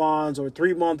 1-year bonds or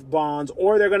 3-month bonds,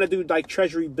 or they're going to do like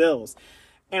treasury bills.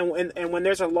 And when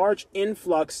there's a large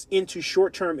influx into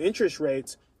short-term interest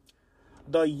rates,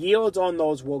 the yields on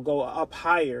those will go up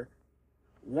higher.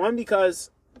 One,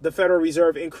 because the Federal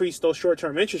Reserve increased those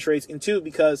short-term interest rates, and two,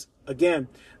 because, again,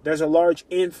 there's a large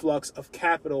influx of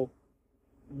capital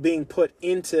being put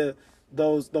into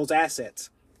those assets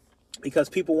because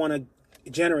people want to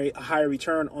generate a higher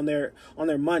return on their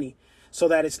money so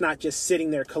that it's not just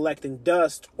sitting there collecting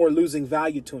dust or losing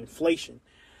value to inflation.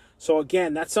 So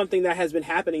again, that's something that has been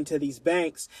happening to these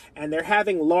banks, and they're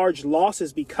having large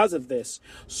losses because of this.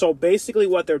 So basically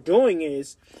what they're doing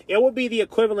is, it will be the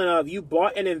equivalent of you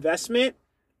bought an investment,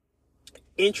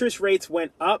 interest rates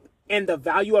went up, and the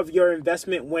value of your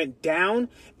investment went down,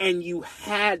 and you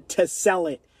had to sell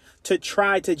it to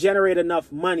try to generate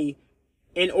enough money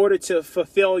in order to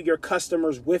fulfill your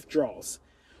customers' withdrawals.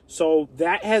 So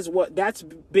that's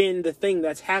been the thing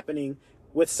that's happening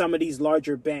with some of these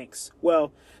larger banks.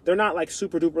 Well, they're not like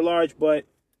super duper large, but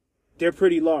they're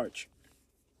pretty large.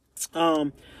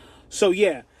 So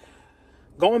yeah,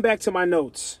 going back to my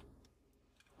notes,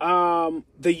 the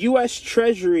U.S.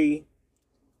 Treasury,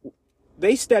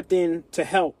 they stepped in to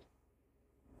help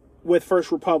with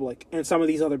First Republic and some of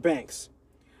these other banks.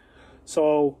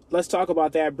 So let's talk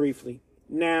about that briefly.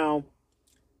 Now,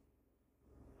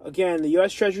 again, the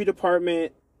U.S. Treasury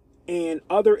Department and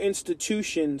other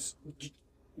institutions,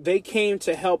 they came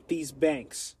to help these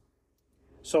banks.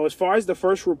 So as far as the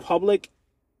First Republic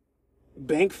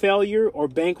bank failure or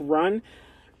bank run,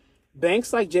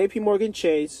 banks like JP Morgan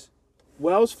Chase,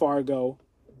 Wells Fargo,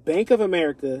 Bank of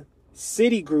America,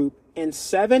 Citigroup, and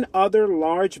 7 other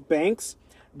large banks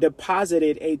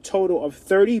deposited a total of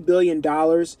 $30 billion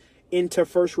into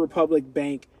First Republic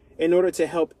Bank in order to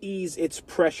help ease its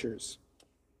pressures.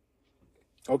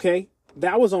 Okay?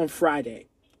 That was on Friday.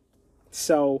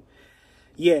 So,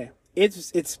 yeah,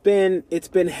 it's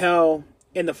been hell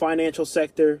in the financial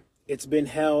sector. It's been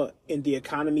hell in the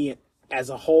economy as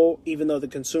a whole, even though the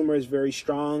consumer is very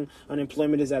strong.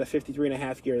 Unemployment is at a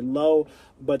 53.5-year low,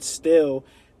 but still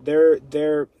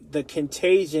the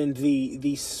contagion,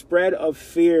 the spread of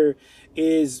fear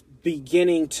is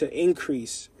beginning to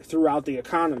increase throughout the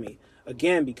economy.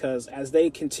 Again, because as they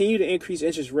continue to increase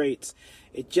interest rates,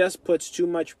 it just puts too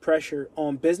much pressure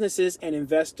on businesses and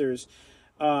investors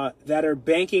that are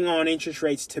banking on interest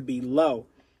rates to be low.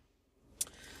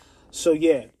 So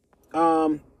yeah,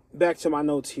 back to my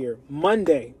notes here.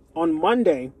 On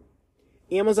Monday,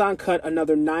 Amazon cut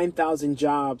another 9,000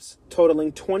 jobs,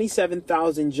 totaling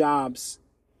 27,000 jobs,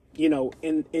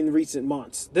 in recent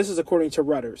months. This is according to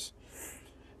Reuters.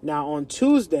 Now on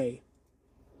Tuesday,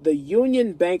 the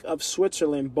Union Bank of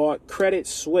Switzerland bought Credit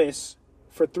Suisse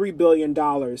for $3 billion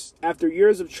after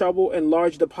years of trouble and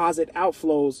large deposit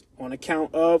outflows on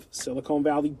account of Silicon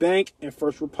Valley Bank and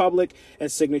First Republic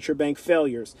and Signature Bank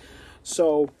failures.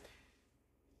 So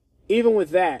even with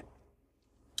that,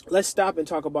 let's stop and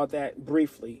talk about that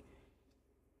briefly.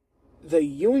 The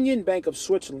Union Bank of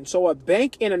Switzerland, so a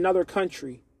bank in another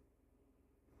country,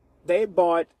 they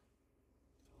bought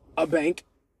a bank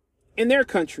in their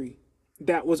country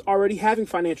that was already having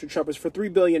financial troubles for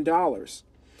 $3 billion.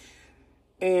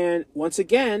 And once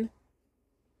again,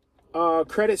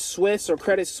 Credit Suisse or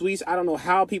Credit Suisse, I don't know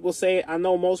how people say it. I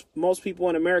know most people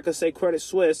in America say Credit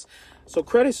Suisse. So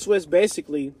Credit Suisse,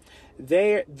 basically,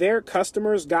 their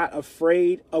customers got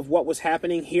afraid of what was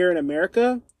happening here in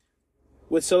America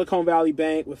with Silicon Valley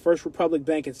Bank, with First Republic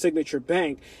Bank, and Signature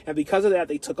Bank. And because of that,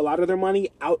 they took a lot of their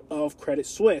money out of Credit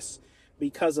Suisse.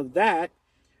 Because of that,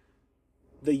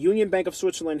 the Union Bank of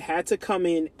Switzerland had to come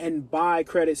in and buy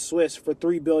Credit Suisse for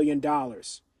 $3 billion.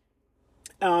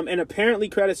 And apparently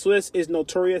Credit Suisse is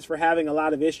notorious for having a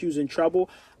lot of issues and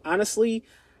trouble. Honestly,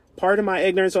 part of my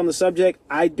ignorance on the subject,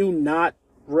 I do not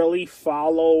really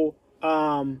follow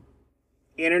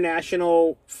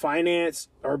international finance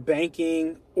or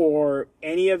banking or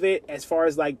any of it as far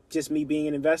as like just me being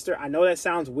an investor. I know that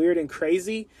sounds weird and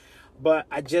crazy, but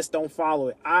I just don't follow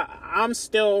it. I'm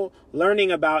still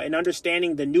learning about and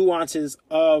understanding the nuances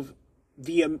of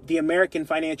the American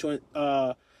financial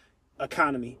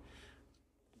economy.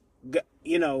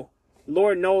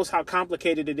 Lord knows how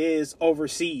complicated it is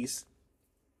overseas.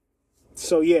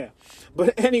 So yeah,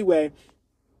 but anyway,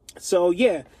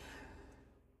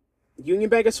 Union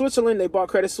Bank of Switzerland, they bought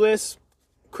Credit Suisse.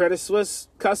 Credit Suisse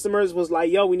customers was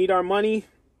like, yo, we need our money.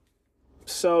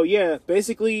 So yeah,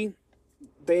 basically,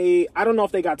 I don't know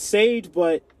if they got saved,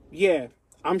 but yeah,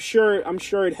 I'm sure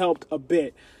it helped a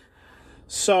bit.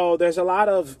 So there's a lot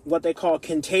of what they call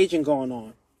contagion going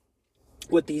on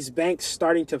with these banks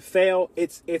starting to fail.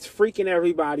 It's freaking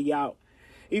everybody out.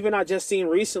 Even I just seen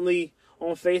recently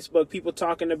on Facebook people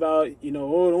talking about,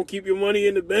 oh, don't keep your money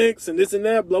in the banks and this and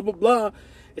that, blah, blah, blah.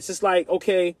 It's just like,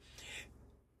 okay,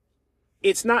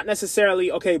 it's not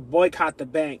necessarily, okay, boycott the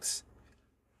banks.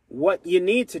 What you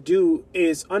need to do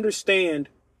is understand,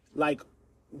 like,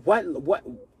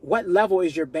 what level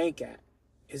is your bank at?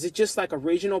 Is it just like a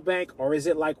regional bank, or is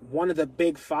it like one of the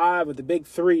big five or the big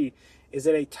three? Is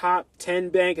it a top 10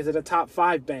 bank? Is it a top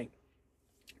 5 bank?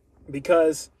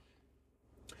 Because,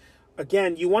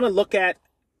 again, you want to look at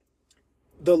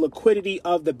the liquidity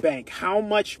of the bank. How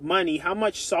much money, how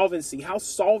much solvency, how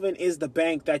solvent is the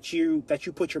bank that you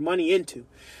put your money into?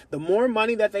 The more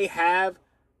money that they have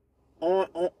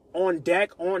on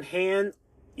deck, on hand,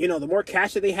 you know, the more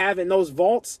cash that they have in those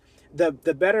vaults, the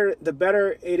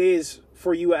better it is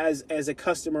for you as a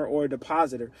customer or a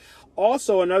depositor.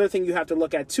 Also, another thing you have to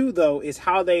look at too, though, is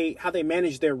how they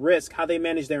manage their risk, how they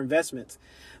manage their investments.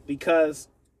 Because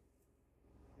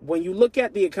when you look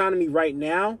at the economy right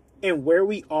now and where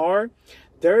we are,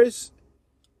 there's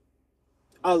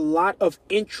a lot of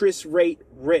interest rate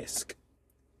risk.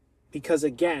 Because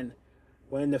again,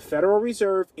 when the Federal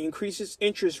Reserve increases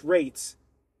interest rates,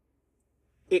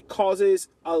 it causes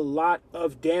a lot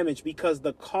of damage because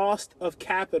the cost of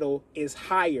capital is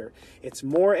higher. It's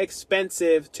more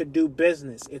expensive to do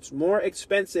business. It's more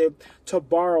expensive to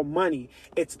borrow money.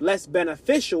 It's less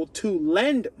beneficial to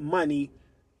lend money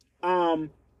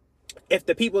if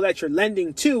the people that you're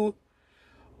lending to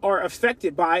are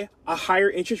affected by a higher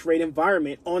interest rate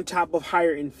environment on top of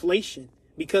higher inflation,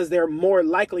 because they're more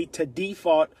likely to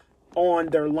default on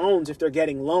their loans if they're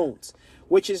getting loans,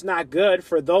 which is not good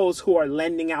for those who are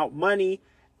lending out money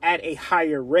at a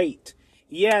higher rate.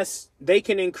 Yes, they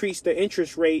can increase the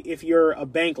interest rate if you're a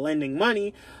bank lending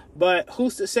money, but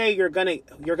who's to say you're gonna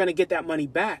get that money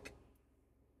back?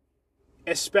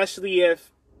 Especially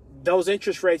if those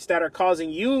interest rates that are causing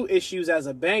you issues as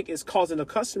a bank is causing the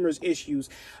customers issues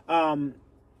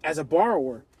as a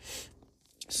borrower.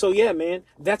 So yeah, man,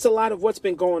 that's a lot of what's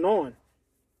been going on.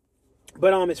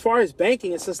 But as far as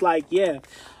banking, it's just like, yeah.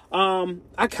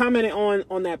 I commented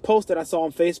on that post that I saw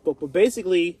on Facebook, but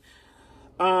basically,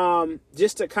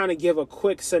 just to kind of give a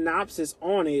quick synopsis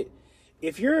on it,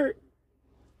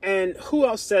 and who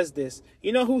else says this?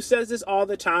 You know who says this all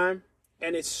the time?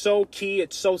 And it's so key,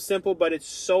 it's so simple, but it's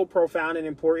so profound and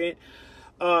important.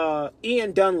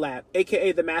 Ian Dunlap,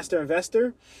 aka the Master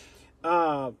Investor.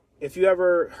 If you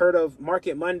ever heard of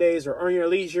Market Mondays or Earn Your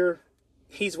Leisure,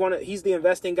 he's the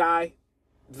investing guy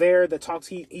there that talks.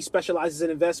 He specializes in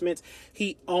investments.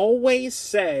 He always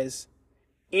says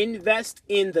invest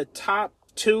in the top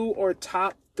 2 or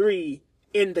top 3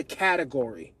 in the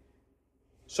category.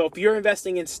 So if you're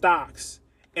investing in stocks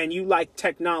and you like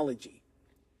technology,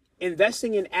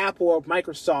 investing in Apple or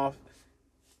Microsoft,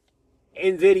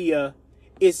 Nvidia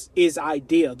is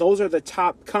ideal. Those are the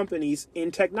top companies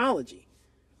in technology.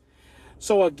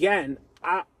 So again,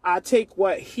 I take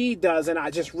what he does and I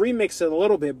just remix it a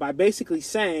little bit by basically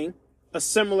saying a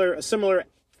similar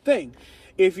thing.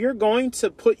 If you're going to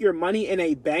put your money in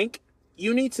a bank,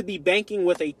 you need to be banking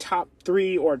with a top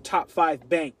 3 or top 5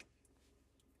 bank.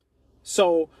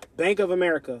 So Bank of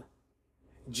America,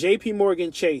 JP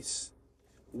Morgan Chase,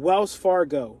 Wells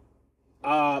Fargo,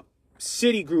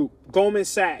 Citigroup, Goldman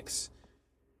Sachs.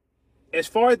 As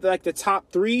far as like the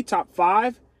top 3, top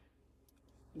 5,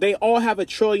 they all have $1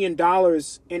 trillion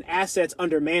in assets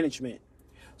under management.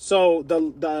 So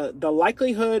the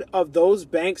likelihood of those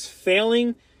banks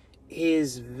failing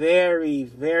is very,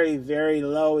 very, very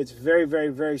low. It's very, very,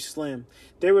 very slim.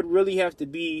 There would really have to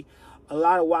be a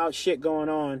lot of wild shit going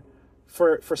on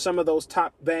for some of those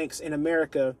top banks in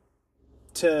America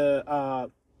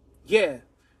to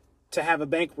have a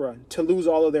bank run, to lose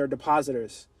all of their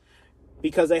depositors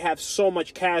because they have so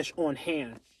much cash on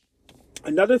hand.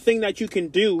 Another thing that you can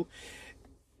do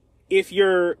if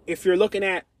you're looking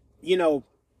at,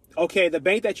 okay, the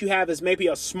bank that you have is maybe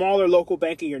a smaller local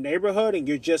bank in your neighborhood and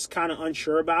you're just kind of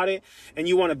unsure about it and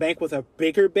you want to bank with a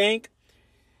bigger bank.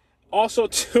 Also,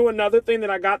 too, another thing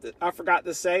that I forgot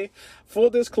to say, full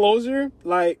disclosure,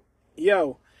 like,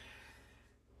 do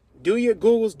your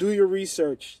Googles, do your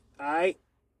research, all right?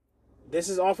 This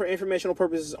is all for informational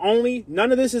purposes only.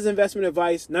 None of this is investment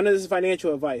advice. None of this is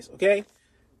financial advice, okay?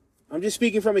 I'm just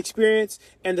speaking from experience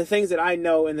and the things that I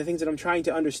know and the things that I'm trying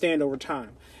to understand over time.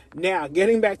 Now,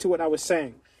 getting back to what I was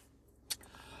saying.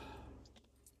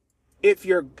 If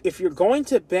you're going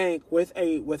to bank with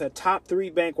a top 3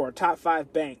 bank or a top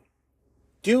 5 bank,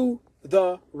 do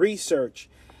the research.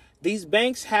 These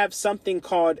banks have something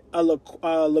called a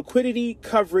liquidity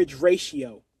coverage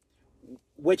ratio,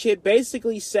 which it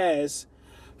basically says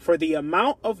for the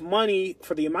amount of money,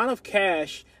 for the amount of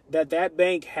cash that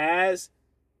bank has,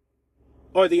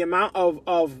 or the amount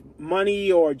of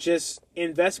money or just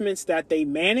investments that they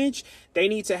manage, they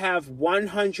need to have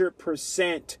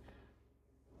 100%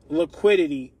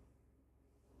 liquidity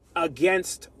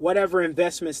against whatever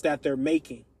investments that they're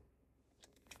making.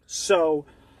 So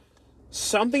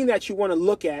something that you want to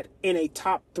look at in a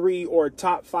top 3 or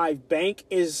top 5 bank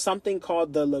is something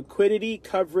called the liquidity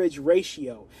coverage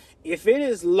ratio. If it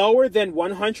is lower than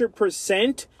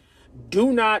 100%,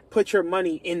 do not put your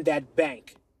money in that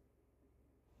bank.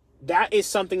 That is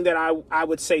something that I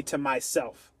would say to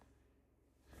myself.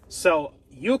 So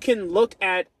you can look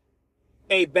at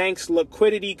a bank's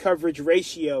liquidity coverage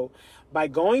ratio by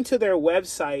going to their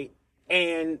website,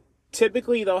 and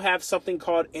typically they'll have something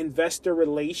called investor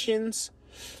relations.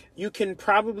 You can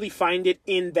probably find it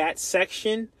in that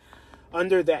section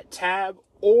under that tab,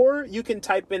 or you can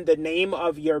type in the name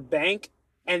of your bank,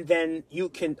 and then you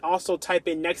can also type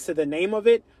in next to the name of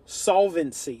it,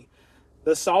 solvency.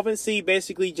 The solvency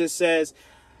basically just says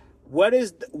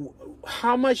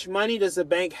how much money does the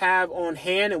bank have on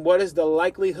hand, and what is the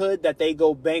likelihood that they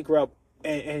go bankrupt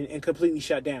and completely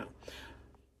shut down.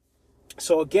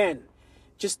 So again,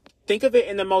 just think of it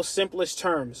in the most simplest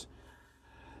terms.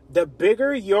 The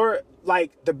bigger your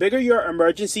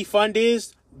emergency fund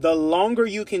is, the longer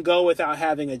you can go without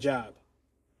having a job,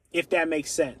 if that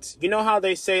makes sense. You know how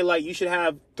they say like you should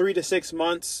have 3 to 6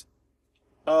 months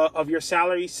of your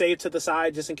salary saved to the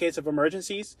side just in case of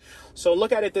emergencies? So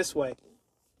look at it this way.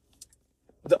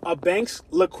 A bank's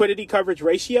liquidity coverage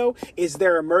ratio is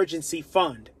their emergency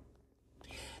fund.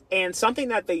 And something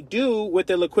that they do with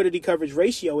the liquidity coverage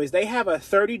ratio is they have a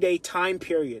 30-day time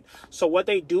period. So what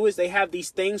they do is they have these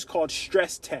things called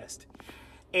stress tests.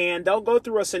 And they'll go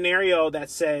through a scenario that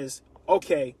says,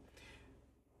 okay,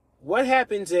 what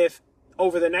happens if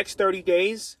over the next 30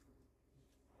 days,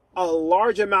 a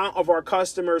large amount of our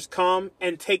customers come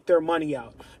and take their money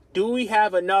out? Do we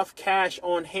have enough cash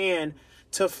on hand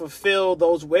to fulfill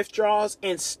those withdrawals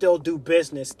and still do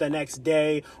business the next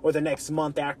day or the next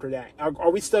month after that?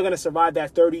 Are we still going to survive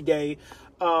that 30-day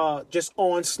just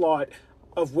onslaught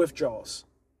of withdrawals?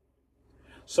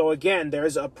 So again,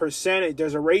 there's a percentage,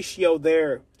 there's a ratio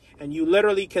there, and you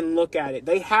literally can look at it.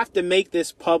 They have to make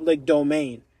this public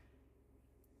domain.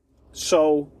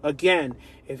 So again,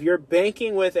 if you're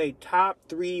banking with a top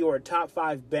 3 or top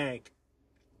 5 bank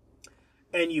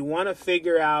and you want to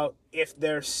figure out if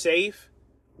they're safe,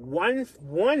 one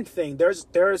thing,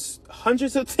 there's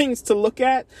hundreds of things to look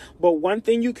at, but one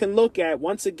thing you can look at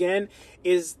once again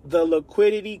is the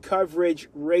liquidity coverage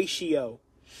ratio.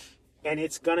 And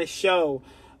it's going to show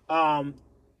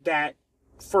that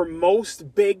for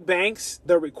most big banks,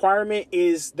 the requirement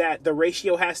is that the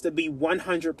ratio has to be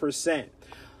 100%.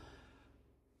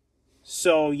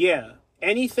 So yeah,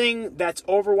 anything that's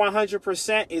over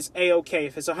 100% is a-okay.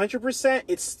 If it's 100%,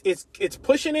 it's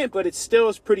pushing it, but it still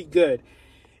is pretty good.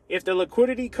 If the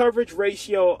liquidity coverage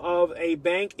ratio of a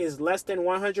bank is less than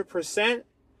 100%,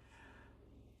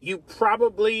 you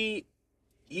probably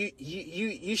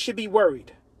you should be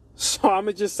worried. So I'm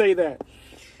gonna just say that.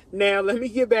 Now let me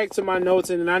get back to my notes,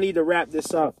 and then I need to wrap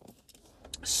this up.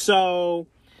 So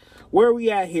where are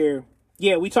we at here?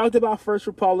 Yeah, we talked about First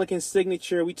Republic and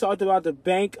Signature. We talked about the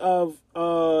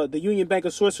the Union Bank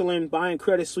of Switzerland buying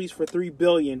Credit Suisse for $3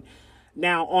 billion.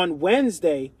 Now on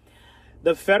Wednesday,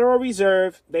 the Federal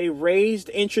Reserve, they raised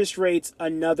interest rates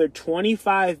another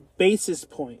 25 basis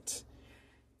points.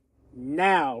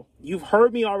 Now, you've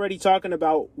heard me already talking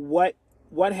about what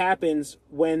happens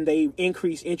when they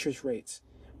increase interest rates.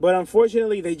 But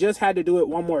unfortunately, they just had to do it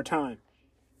one more time.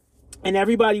 And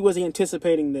everybody was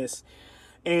anticipating this.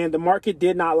 And the market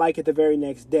did not like it the very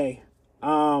next day.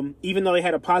 Even though they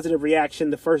had a positive reaction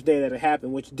the first day that it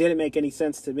happened, which didn't make any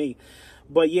sense to me.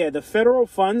 But yeah, the federal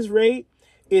funds rate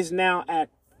is now at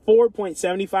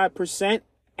 4.75%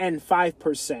 and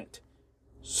 5%.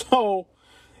 So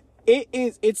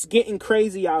it's getting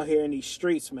crazy out here in these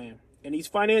streets, man. And these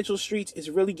financial streets is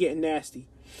really getting nasty.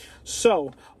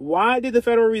 So why did the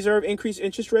Federal Reserve increase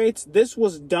interest rates? This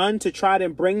was done to try to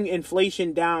bring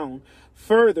inflation down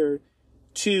further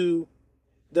to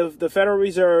the Federal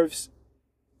Reserve's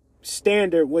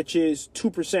standard, which is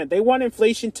 2%. They want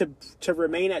inflation to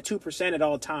remain at 2% at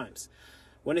all times.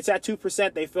 When it's at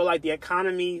 2%, they feel like the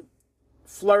economy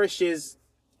flourishes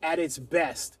at its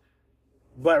best.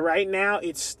 But right now,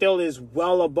 it still is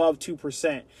well above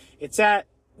 2%. It's at,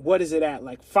 what is it at?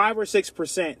 Like 5 or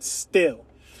 6% still.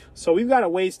 So we've got a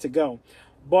ways to go.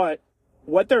 But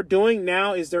what they're doing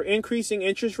now is they're increasing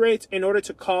interest rates in order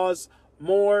to cause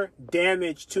more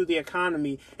damage to the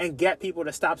economy and get people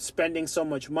to stop spending so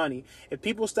much money. If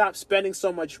people stop spending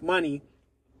so much money,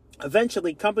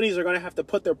 eventually companies are going to have to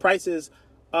put their prices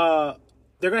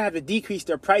they're going to have to decrease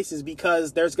their prices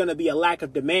because there's going to be a lack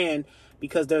of demand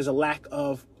because there's a lack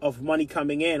of money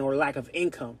coming in or lack of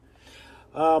income.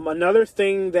 Another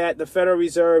thing that the Federal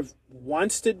Reserve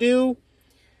wants to do,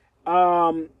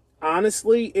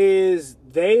 honestly, is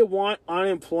they want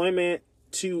unemployment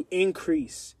to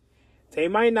increase. They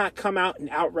might not come out and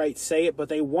outright say it, but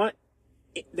they want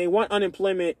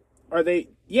unemployment,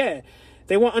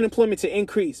 they want unemployment to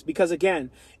increase because,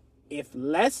 again, if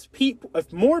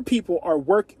more people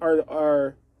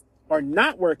are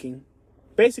not working,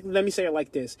 basically, let me say it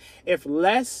like this: if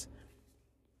less,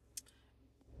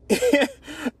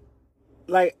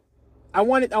 like, I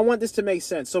want this to make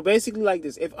sense. So basically, like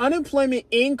this: if unemployment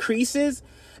increases,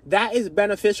 that is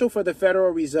beneficial for the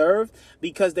Federal Reserve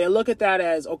because they look at that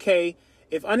as, okay,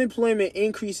 if unemployment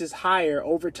increases higher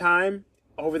over time,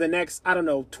 over the next,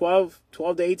 12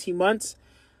 to 18 months,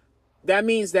 that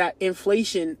means that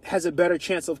inflation has a better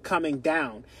chance of coming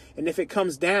down. And if it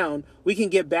comes down, we can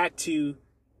get back to,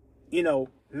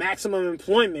 maximum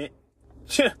employment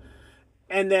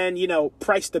and then,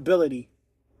 price stability,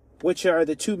 which are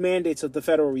the two mandates of the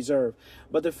Federal Reserve.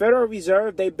 But the Federal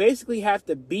Reserve, they basically have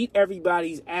to beat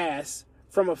everybody's ass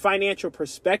from a financial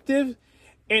perspective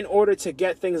in order to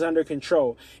get things under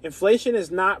control. Inflation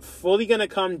is not fully going to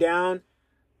come down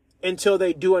until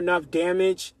they do enough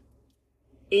damage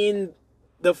in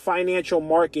the financial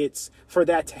markets for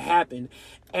that to happen.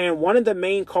 And one of the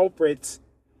main culprits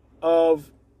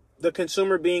of the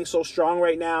consumer being so strong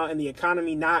right now and the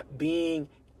economy not being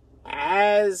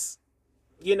as,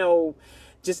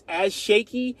 just as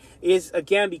shaky is,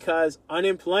 again, because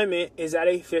unemployment is at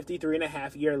a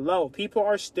 53.5-year low. People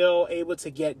are still able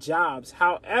to get jobs.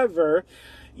 However,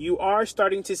 you are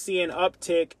starting to see an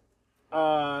uptick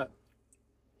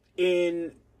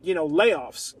in,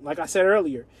 layoffs. Like I said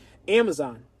earlier,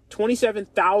 Amazon,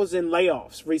 27,000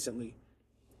 layoffs recently.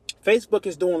 Facebook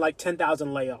is doing like 10,000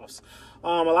 layoffs.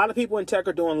 A lot of people in tech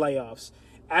are doing layoffs.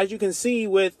 As you can see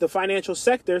with the financial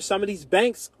sector, some of these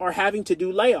banks are having to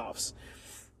do layoffs.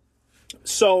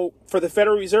 So for the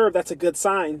Federal Reserve, that's a good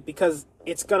sign because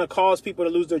it's going to cause people to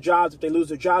lose their jobs. If they lose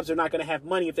their jobs, they're not going to have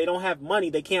money. If they don't have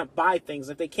money, they can't buy things.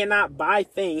 If they cannot buy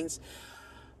things,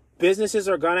 businesses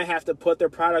are going to have to put their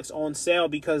products on sale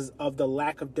because of the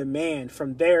lack of demand.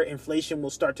 From there, inflation will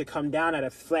start to come down at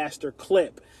a faster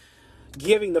clip,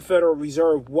 giving the Federal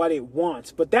Reserve what it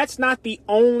wants. But that's not the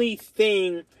only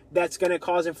thing that's going to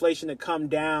cause inflation to come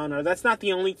down, or that's not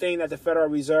the only thing that the Federal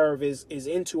Reserve is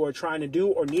into or trying to do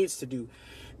or needs to do.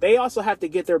 They also have to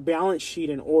get their balance sheet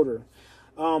in order.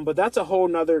 But that's a whole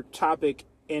nother topic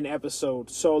in episode.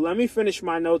 So let me finish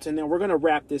my notes and then we're going to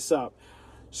wrap this up.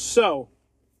 So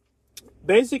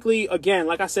basically, again,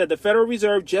 like I said, the Federal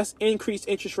Reserve just increased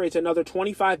interest rates another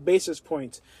 25 basis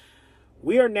points.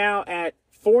 We are now at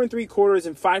 4 3/4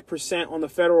 and 5% on the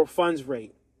federal funds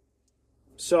rate.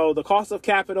 So the cost of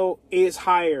capital is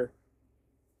higher,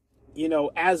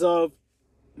 as of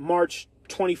March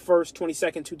 21st,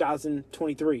 22nd,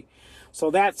 2023. So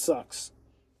that sucks.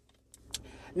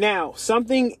 Now,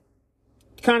 something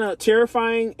kind of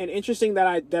terrifying and interesting that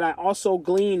I also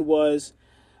gleaned was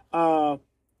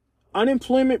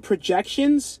unemployment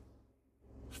projections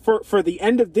for the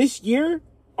end of this year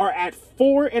are at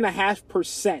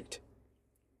 4.5%.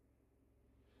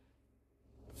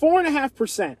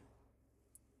 4.5%.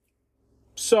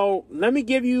 So let me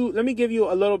give you a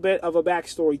little bit of a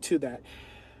backstory to that.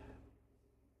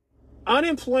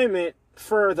 Unemployment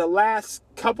for the last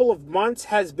couple of months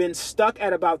has been stuck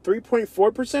at about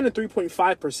 3.4% and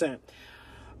 3.5%.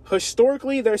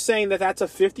 Historically, they're saying that that's a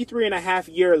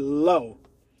 53.5-year low.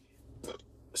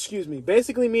 Excuse me.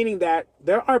 Basically meaning that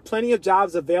there are plenty of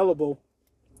jobs available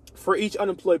for each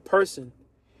unemployed person,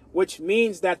 which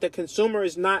means that the consumer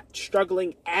is not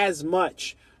struggling as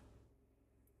much.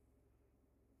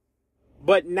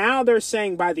 But now they're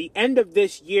saying by the end of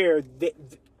this year, the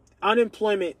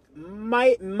unemployment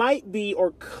might be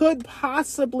or could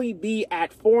possibly be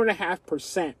at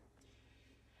 4.5%.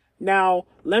 Now,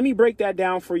 let me break that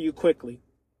down for you quickly.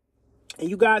 And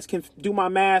you guys can do my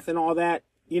math and all that,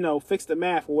 fix the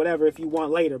math or whatever if you want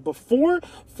later. But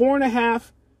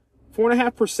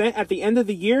 4.5% at the end of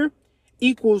the year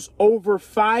equals over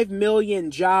 5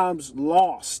 million jobs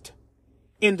lost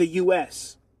in the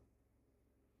U.S.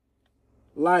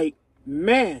 Like,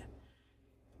 man,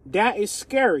 that is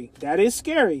scary. That is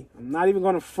scary. I'm not even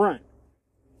going to front.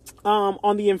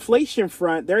 On the inflation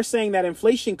front, they're saying that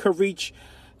inflation could reach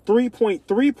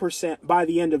 3.3% by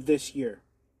the end of this year.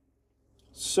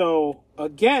 So,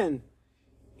 again,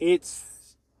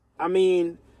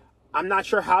 I'm not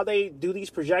sure how they do these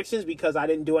projections because I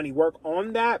didn't do any work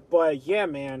on that. But, yeah,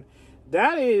 man,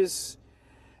 that is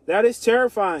That is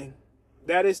terrifying.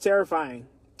 That is terrifying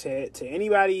to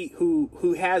anybody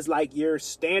who has like your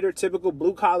standard typical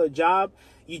blue collar job.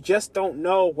 You just don't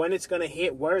know when it's going to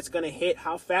hit, where it's going to hit,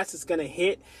 how fast it's going to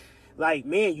hit. Like,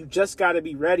 man, you just got to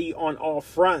be ready on all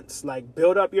fronts. Like,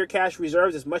 build up your cash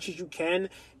reserves as much as you can.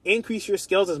 Increase your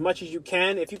skills as much as you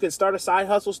can. If you can start a side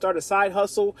hustle, start a side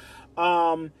hustle.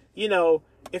 You know,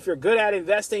 if you're good at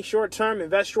investing short term,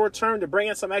 invest short term to bring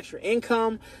in some extra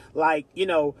income. Like, you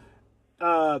know,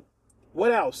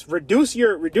 what else? Reduce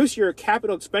your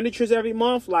capital expenditures every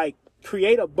month. Like,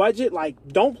 create a budget. Like,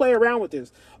 don't play around with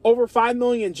this. Over 5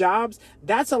 million jobs.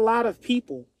 That's a lot of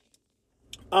people.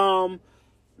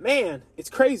 Man,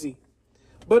 it's crazy.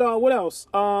 But what else?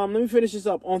 Let me finish this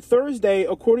up. On Thursday,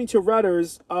 according to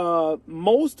Reuters, the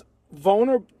most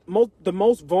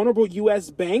vulnerable U.S.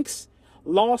 banks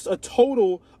lost a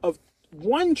total of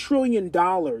 $1 trillion.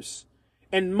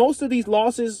 And most of these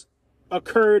losses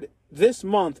occurred this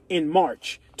month in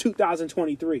March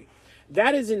 2023.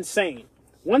 That is insane.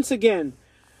 Once again,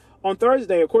 on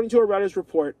Thursday, according to a Reuters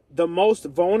report, the most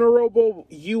vulnerable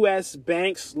U.S.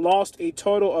 banks lost a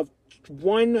total of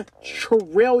 $1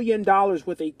 trillion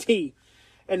with a T.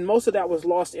 And most of that was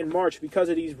lost in March because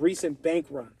of these recent bank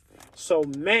runs. So,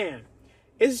 man,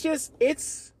 it's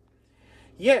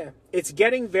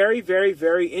getting very, very,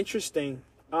 very interesting,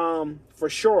 for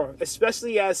sure.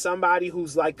 Especially as somebody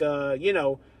who's like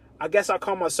I guess I'll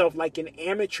call myself like an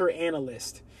amateur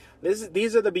analyst.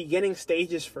 These are the beginning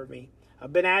stages for me.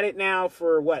 I've been at it now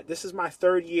for this is my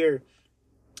 3rd year.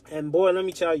 And boy, let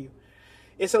me tell you,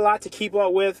 it's a lot to keep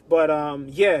up with, but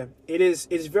yeah,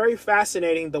 it's very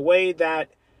fascinating the way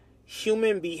that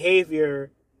human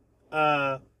behavior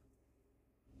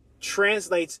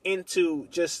translates into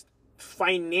just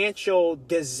financial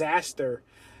disaster.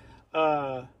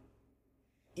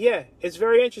 Yeah, it's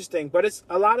very interesting, but it's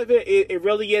a lot of it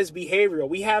really is behavioral.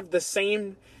 We have the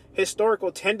same historical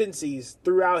tendencies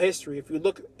throughout history. If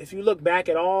you look back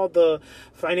at all the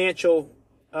financial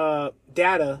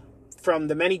data from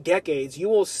the many decades, you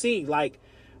will see like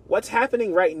what's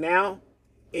happening right now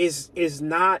is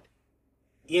not,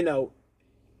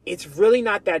 it's really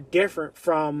not that different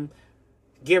from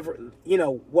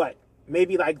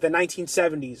maybe like the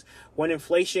 1970s when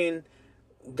inflation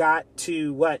got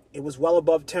to it was well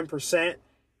above 10%.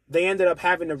 They ended up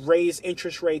having to raise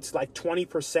interest rates like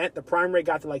 20%. The prime rate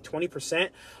got to like 20%.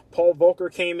 Paul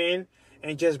Volcker came in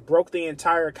and just broke the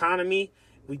entire economy.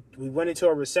 We went into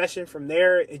a recession from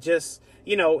there. It just,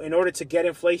 in order to get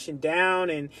inflation down,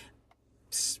 and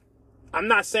I'm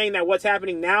not saying that what's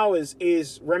happening now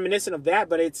is reminiscent of that,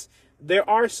 but there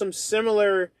are some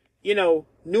similar,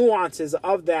 nuances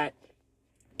of that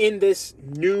in this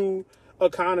new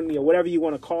economy or whatever you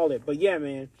want to call it. But yeah,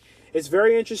 man, it's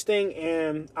very interesting.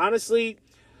 And honestly,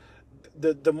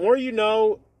 the more you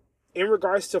know in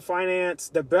regards to finance,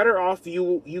 the better off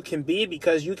you can be,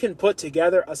 because you can put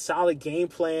together a solid game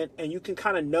plan and you can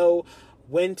kind of know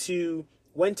when to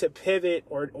pivot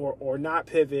or not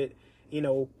pivot,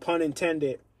 pun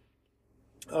intended,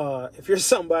 if you're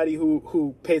somebody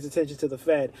who pays attention to the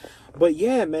Fed. But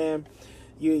yeah, man,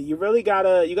 you really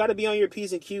gotta be on your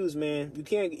P's and Q's, man. You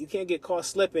can't get caught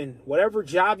slipping. Whatever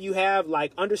job you have,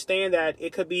 like, understand that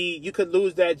you could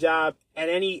lose that job at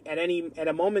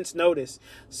a moment's notice.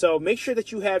 So make sure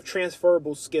that you have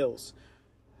transferable skills.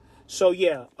 So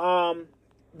yeah,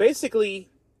 basically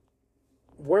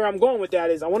where I'm going with that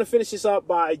is I want to finish this up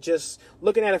by just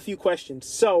looking at a few questions.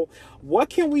 So what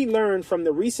can we learn from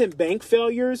the recent bank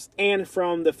failures and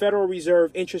from the Federal Reserve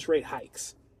interest rate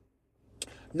hikes?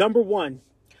 Number 1,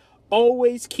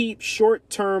 always keep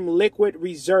short-term liquid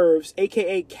reserves,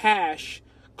 aka cash,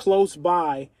 close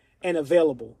by and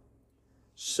available.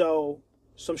 So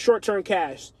some short-term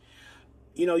cash.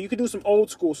 You can do some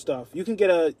old school stuff. You can get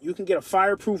a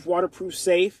fireproof, waterproof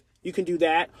safe. You can do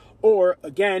that. Or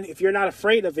again, if you're not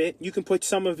afraid of it, you can put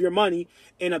some of your money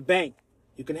in a bank.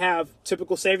 You can have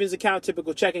typical savings account,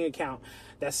 typical checking account.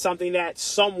 That's something that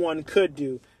someone could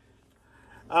do.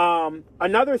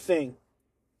 Another thing,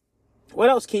 what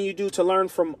else can you do to learn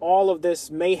from all of this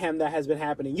mayhem that has been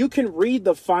happening? You can read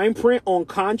the fine print on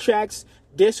contracts,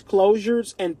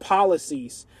 disclosures, and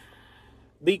policies,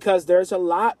 because there's a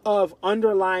lot of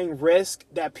underlying risk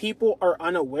that people are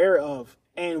unaware of.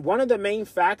 And one of the main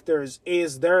factors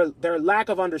is their lack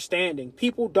of understanding.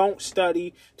 People don't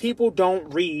study. People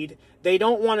don't read. They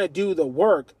don't want to do the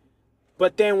work.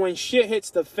 But then when shit hits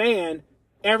the fan,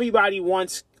 everybody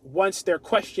wants their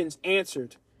questions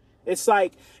answered. It's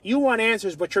like you want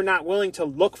answers, but you're not willing to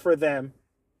look for them.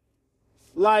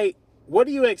 Like, what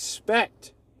do you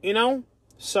expect?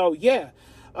 So, yeah.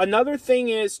 Another thing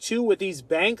is, too, with these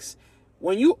banks,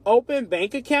 when you open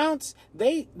bank accounts,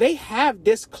 they have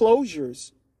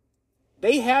disclosures.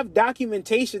 They have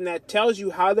documentation that tells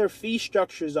you how their fee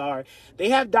structures are. They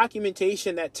have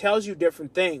documentation that tells you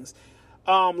different things.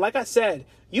 Like I said,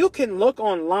 you can look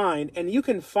online and you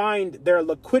can find their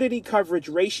liquidity coverage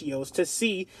ratios to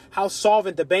see how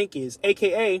solvent the bank is.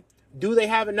 AKA, do they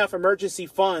have enough emergency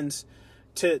funds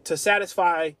to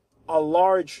satisfy a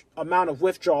large amount of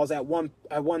withdrawals at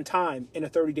one time in a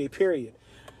 30-day period?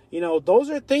 You know, those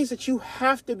are things that you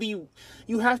have to be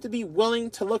willing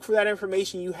to look for that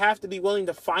information. You have to be willing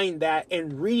to find that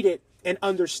and read it and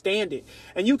understand it.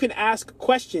 And you can ask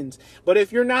questions, but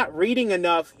if you're not reading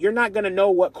enough, you're not going to know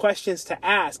what questions to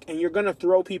ask, and you're going to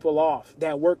throw people off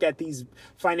that work at these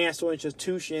financial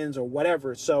institutions or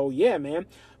whatever. So yeah, man,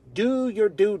 do your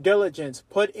due diligence,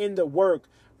 put in the work,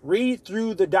 read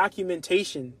through the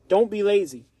documentation. Don't be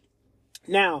lazy.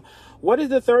 Now, what is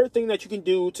the third thing that you can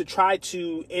do to try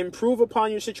to improve upon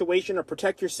your situation or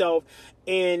protect yourself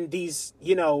in these,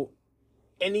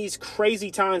 in these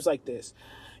crazy times like this?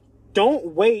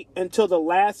 Don't wait until the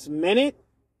last minute.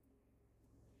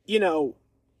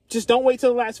 Just don't wait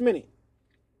till the last minute.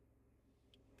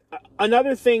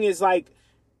 Another thing is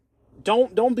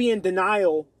don't be in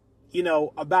denial,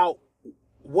 about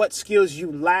what skills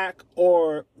you lack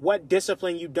or what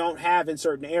discipline you don't have in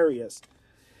certain areas.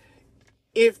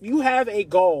 If you have a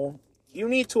goal, you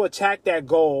need to attack that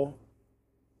goal,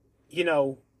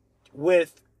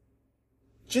 with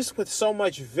so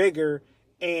much vigor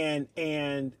and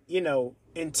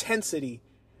intensity.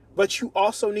 But you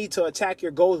also need to attack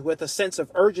your goals with a sense of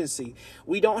urgency.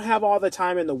 We don't have all the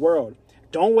time in the world.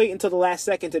 Don't wait until the last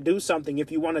second to do something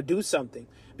if you want to do something,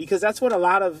 because that's what a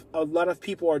lot of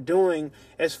people are doing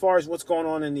as far as what's going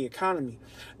on in the economy.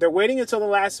 They're waiting until the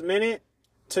last minute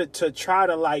to try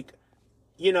to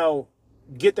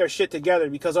get their shit together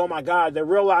because, oh my God, they're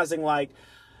realizing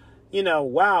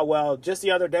wow, well, just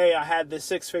the other day I had this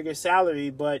 6-figure salary,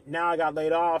 but now I got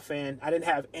laid off and I didn't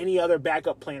have any other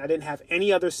backup plan. I didn't have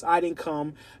any other side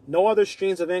income, no other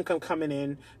streams of income coming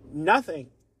in, nothing.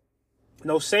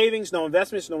 No savings, no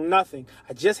investments, no nothing.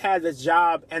 I just had this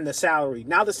job and the salary.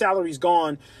 Now the salary's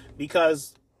gone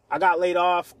because I got laid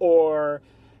off, or,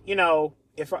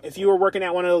 if you were working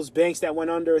at one of those banks that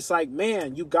went under, it's like,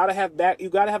 man, you gotta have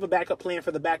a backup plan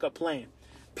for the backup plan.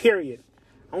 Period.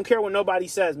 I don't care what nobody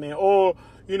says, man. Or,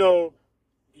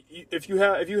 if you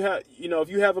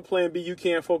have a plan B, you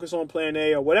can't focus on plan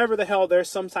A, or whatever the hell. There's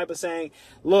some type of saying.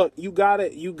 Look, you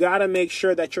gotta make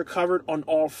sure that you're covered on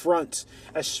all fronts,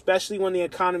 especially when the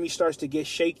economy starts to get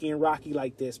shaky and rocky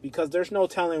like this, because there's no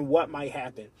telling what might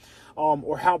happen,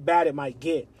 or how bad it might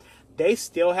get. They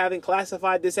still haven't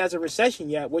classified this as a recession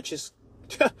yet, which is,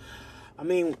 I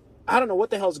mean, I don't know what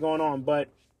the hell's going on, but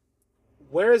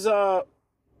where's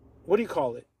what do you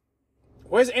call it?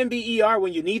 Where's NBER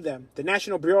when you need them? The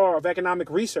National Bureau of Economic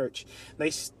Research.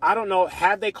 I don't know.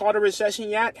 Have they called a recession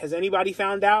yet? Has anybody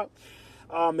found out?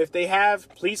 If they have,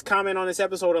 please comment on this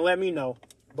episode and let me know.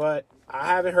 But I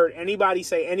haven't heard anybody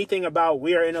say anything about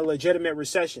we are in a legitimate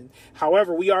recession.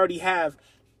 However, we already have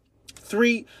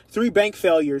three bank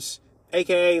failures,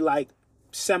 aka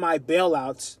semi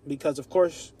bailouts, because of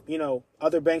course,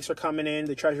 other banks are coming in.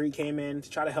 The Treasury came in to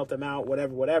try to help them out,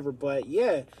 whatever. But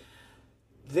yeah.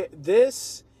 If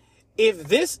this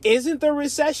isn't the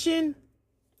recession,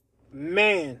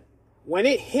 man, when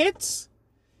it hits,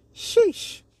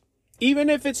 sheesh. Even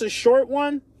if it's a short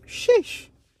one, sheesh.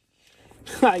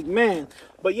 Man.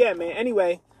 But yeah, man,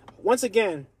 anyway, once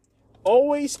again,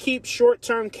 always keep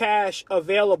short-term cash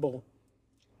available.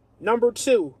 Number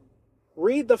 2,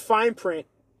 read the fine print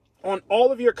on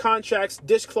all of your contracts,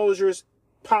 disclosures,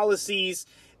 policies,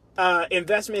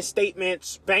 investment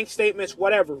statements, bank statements,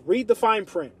 whatever. Read the fine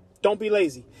print. Don't be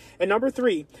lazy. And number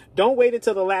 3, don't wait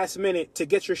until the last minute to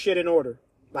get your shit in order.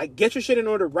 Get your shit in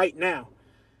order right now.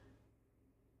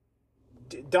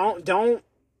 Don't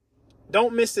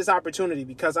miss this opportunity,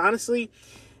 because honestly,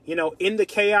 in the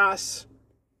chaos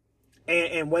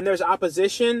and when there's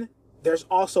opposition, there's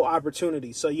also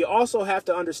opportunity. So you also have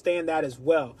to understand that as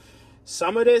well.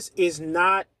 Some of this is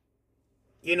not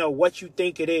what you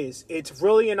think it is. It's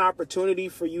really an opportunity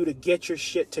for you to get your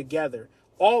shit together.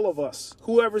 All of us,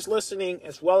 whoever's listening,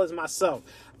 as well as myself,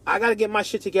 I got to get my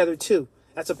shit together too.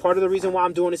 That's a part of the reason why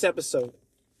I'm doing this episode.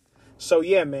 So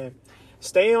yeah, man,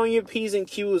 stay on your P's and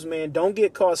Q's, man. Don't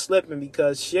get caught slipping,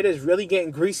 because shit is really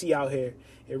getting greasy out here.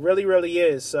 It really, really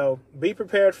is. So be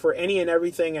prepared for any and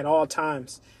everything at all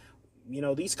times.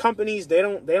 These companies, they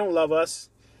don't love us.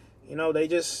 You know, they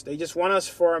just want us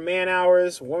for our man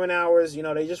hours, woman hours. You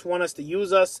know, they just want us to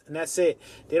use us, and that's it.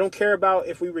 They don't care about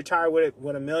if we retire with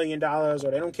 $1 million, or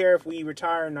they don't care if we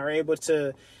retire and are able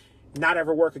to not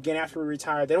ever work again after we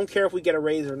retire. They don't care if we get a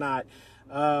raise or not.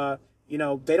 You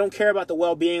know, they don't care about the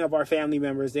well-being of our family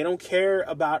members. They don't care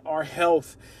about our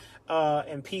health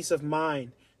and peace of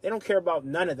mind. They don't care about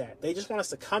none of that. They just want us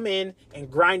to come in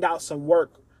and grind out some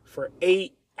work for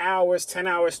 8 hours, 10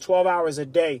 hours, 12 hours a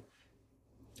day.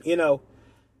 You know,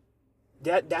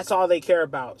 that's all they care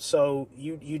about. So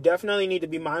you definitely need to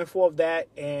be mindful of that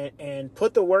and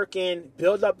put the work in,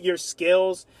 build up your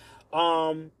skills.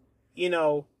 You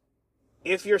know,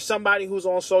 if you're somebody who's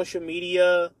on social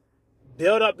media,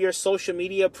 build up your social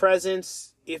media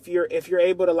presence. If you're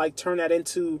able to like turn that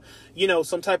into, you know,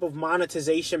 some type of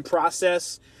monetization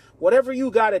process, whatever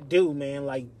you got to do, man,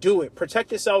 like do it.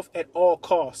 Protect yourself at all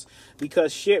costs,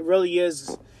 because shit really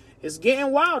is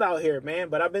getting wild out here, man.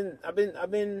 But I've been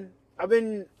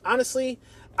honestly,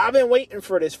 I've been waiting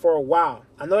for this for a while.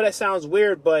 I know that sounds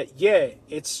weird, but yeah,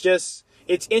 it's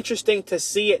interesting to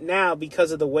see it now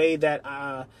because of the way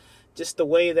that just the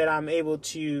way that I'm able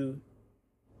to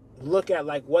look at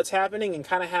like what's happening and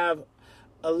kind of have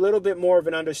a little bit more of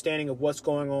an understanding of what's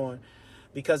going on,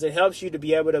 because it helps you to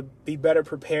be able to be better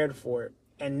prepared for it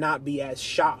and not be as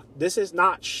shocked. This is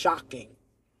not shocking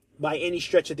by any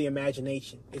stretch of the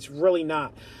imagination. It's really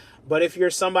not. But if you're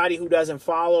somebody who doesn't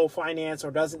follow finance or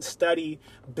doesn't study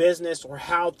business or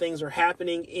how things are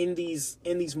happening in these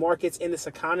markets, in this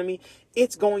economy,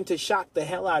 it's going to shock the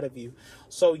hell out of you.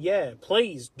 So yeah,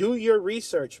 please do your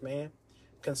research, man.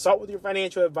 Consult with your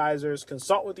financial advisors,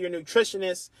 consult with your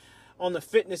nutritionists on the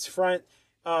fitness front,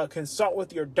 consult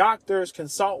with your doctors,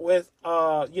 consult with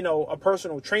you know, a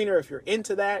personal trainer if you're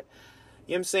into that.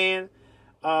 You know what I'm saying?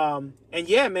 And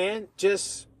yeah, man,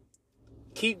 just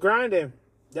keep grinding.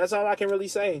 That's all I can really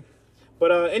say.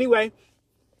 But anyway,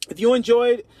 if you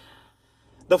enjoyed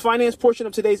the finance portion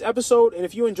of today's episode, and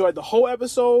if you enjoyed the whole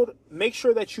episode, make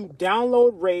sure that you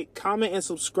download, rate, comment, and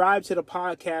subscribe to the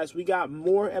podcast. We got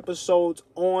more episodes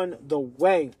on the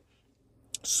way.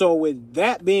 So with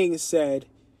that being said,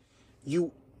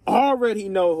 you already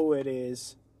know who it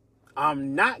is.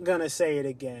 I'm not gonna say it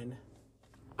again.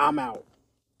 I'm out.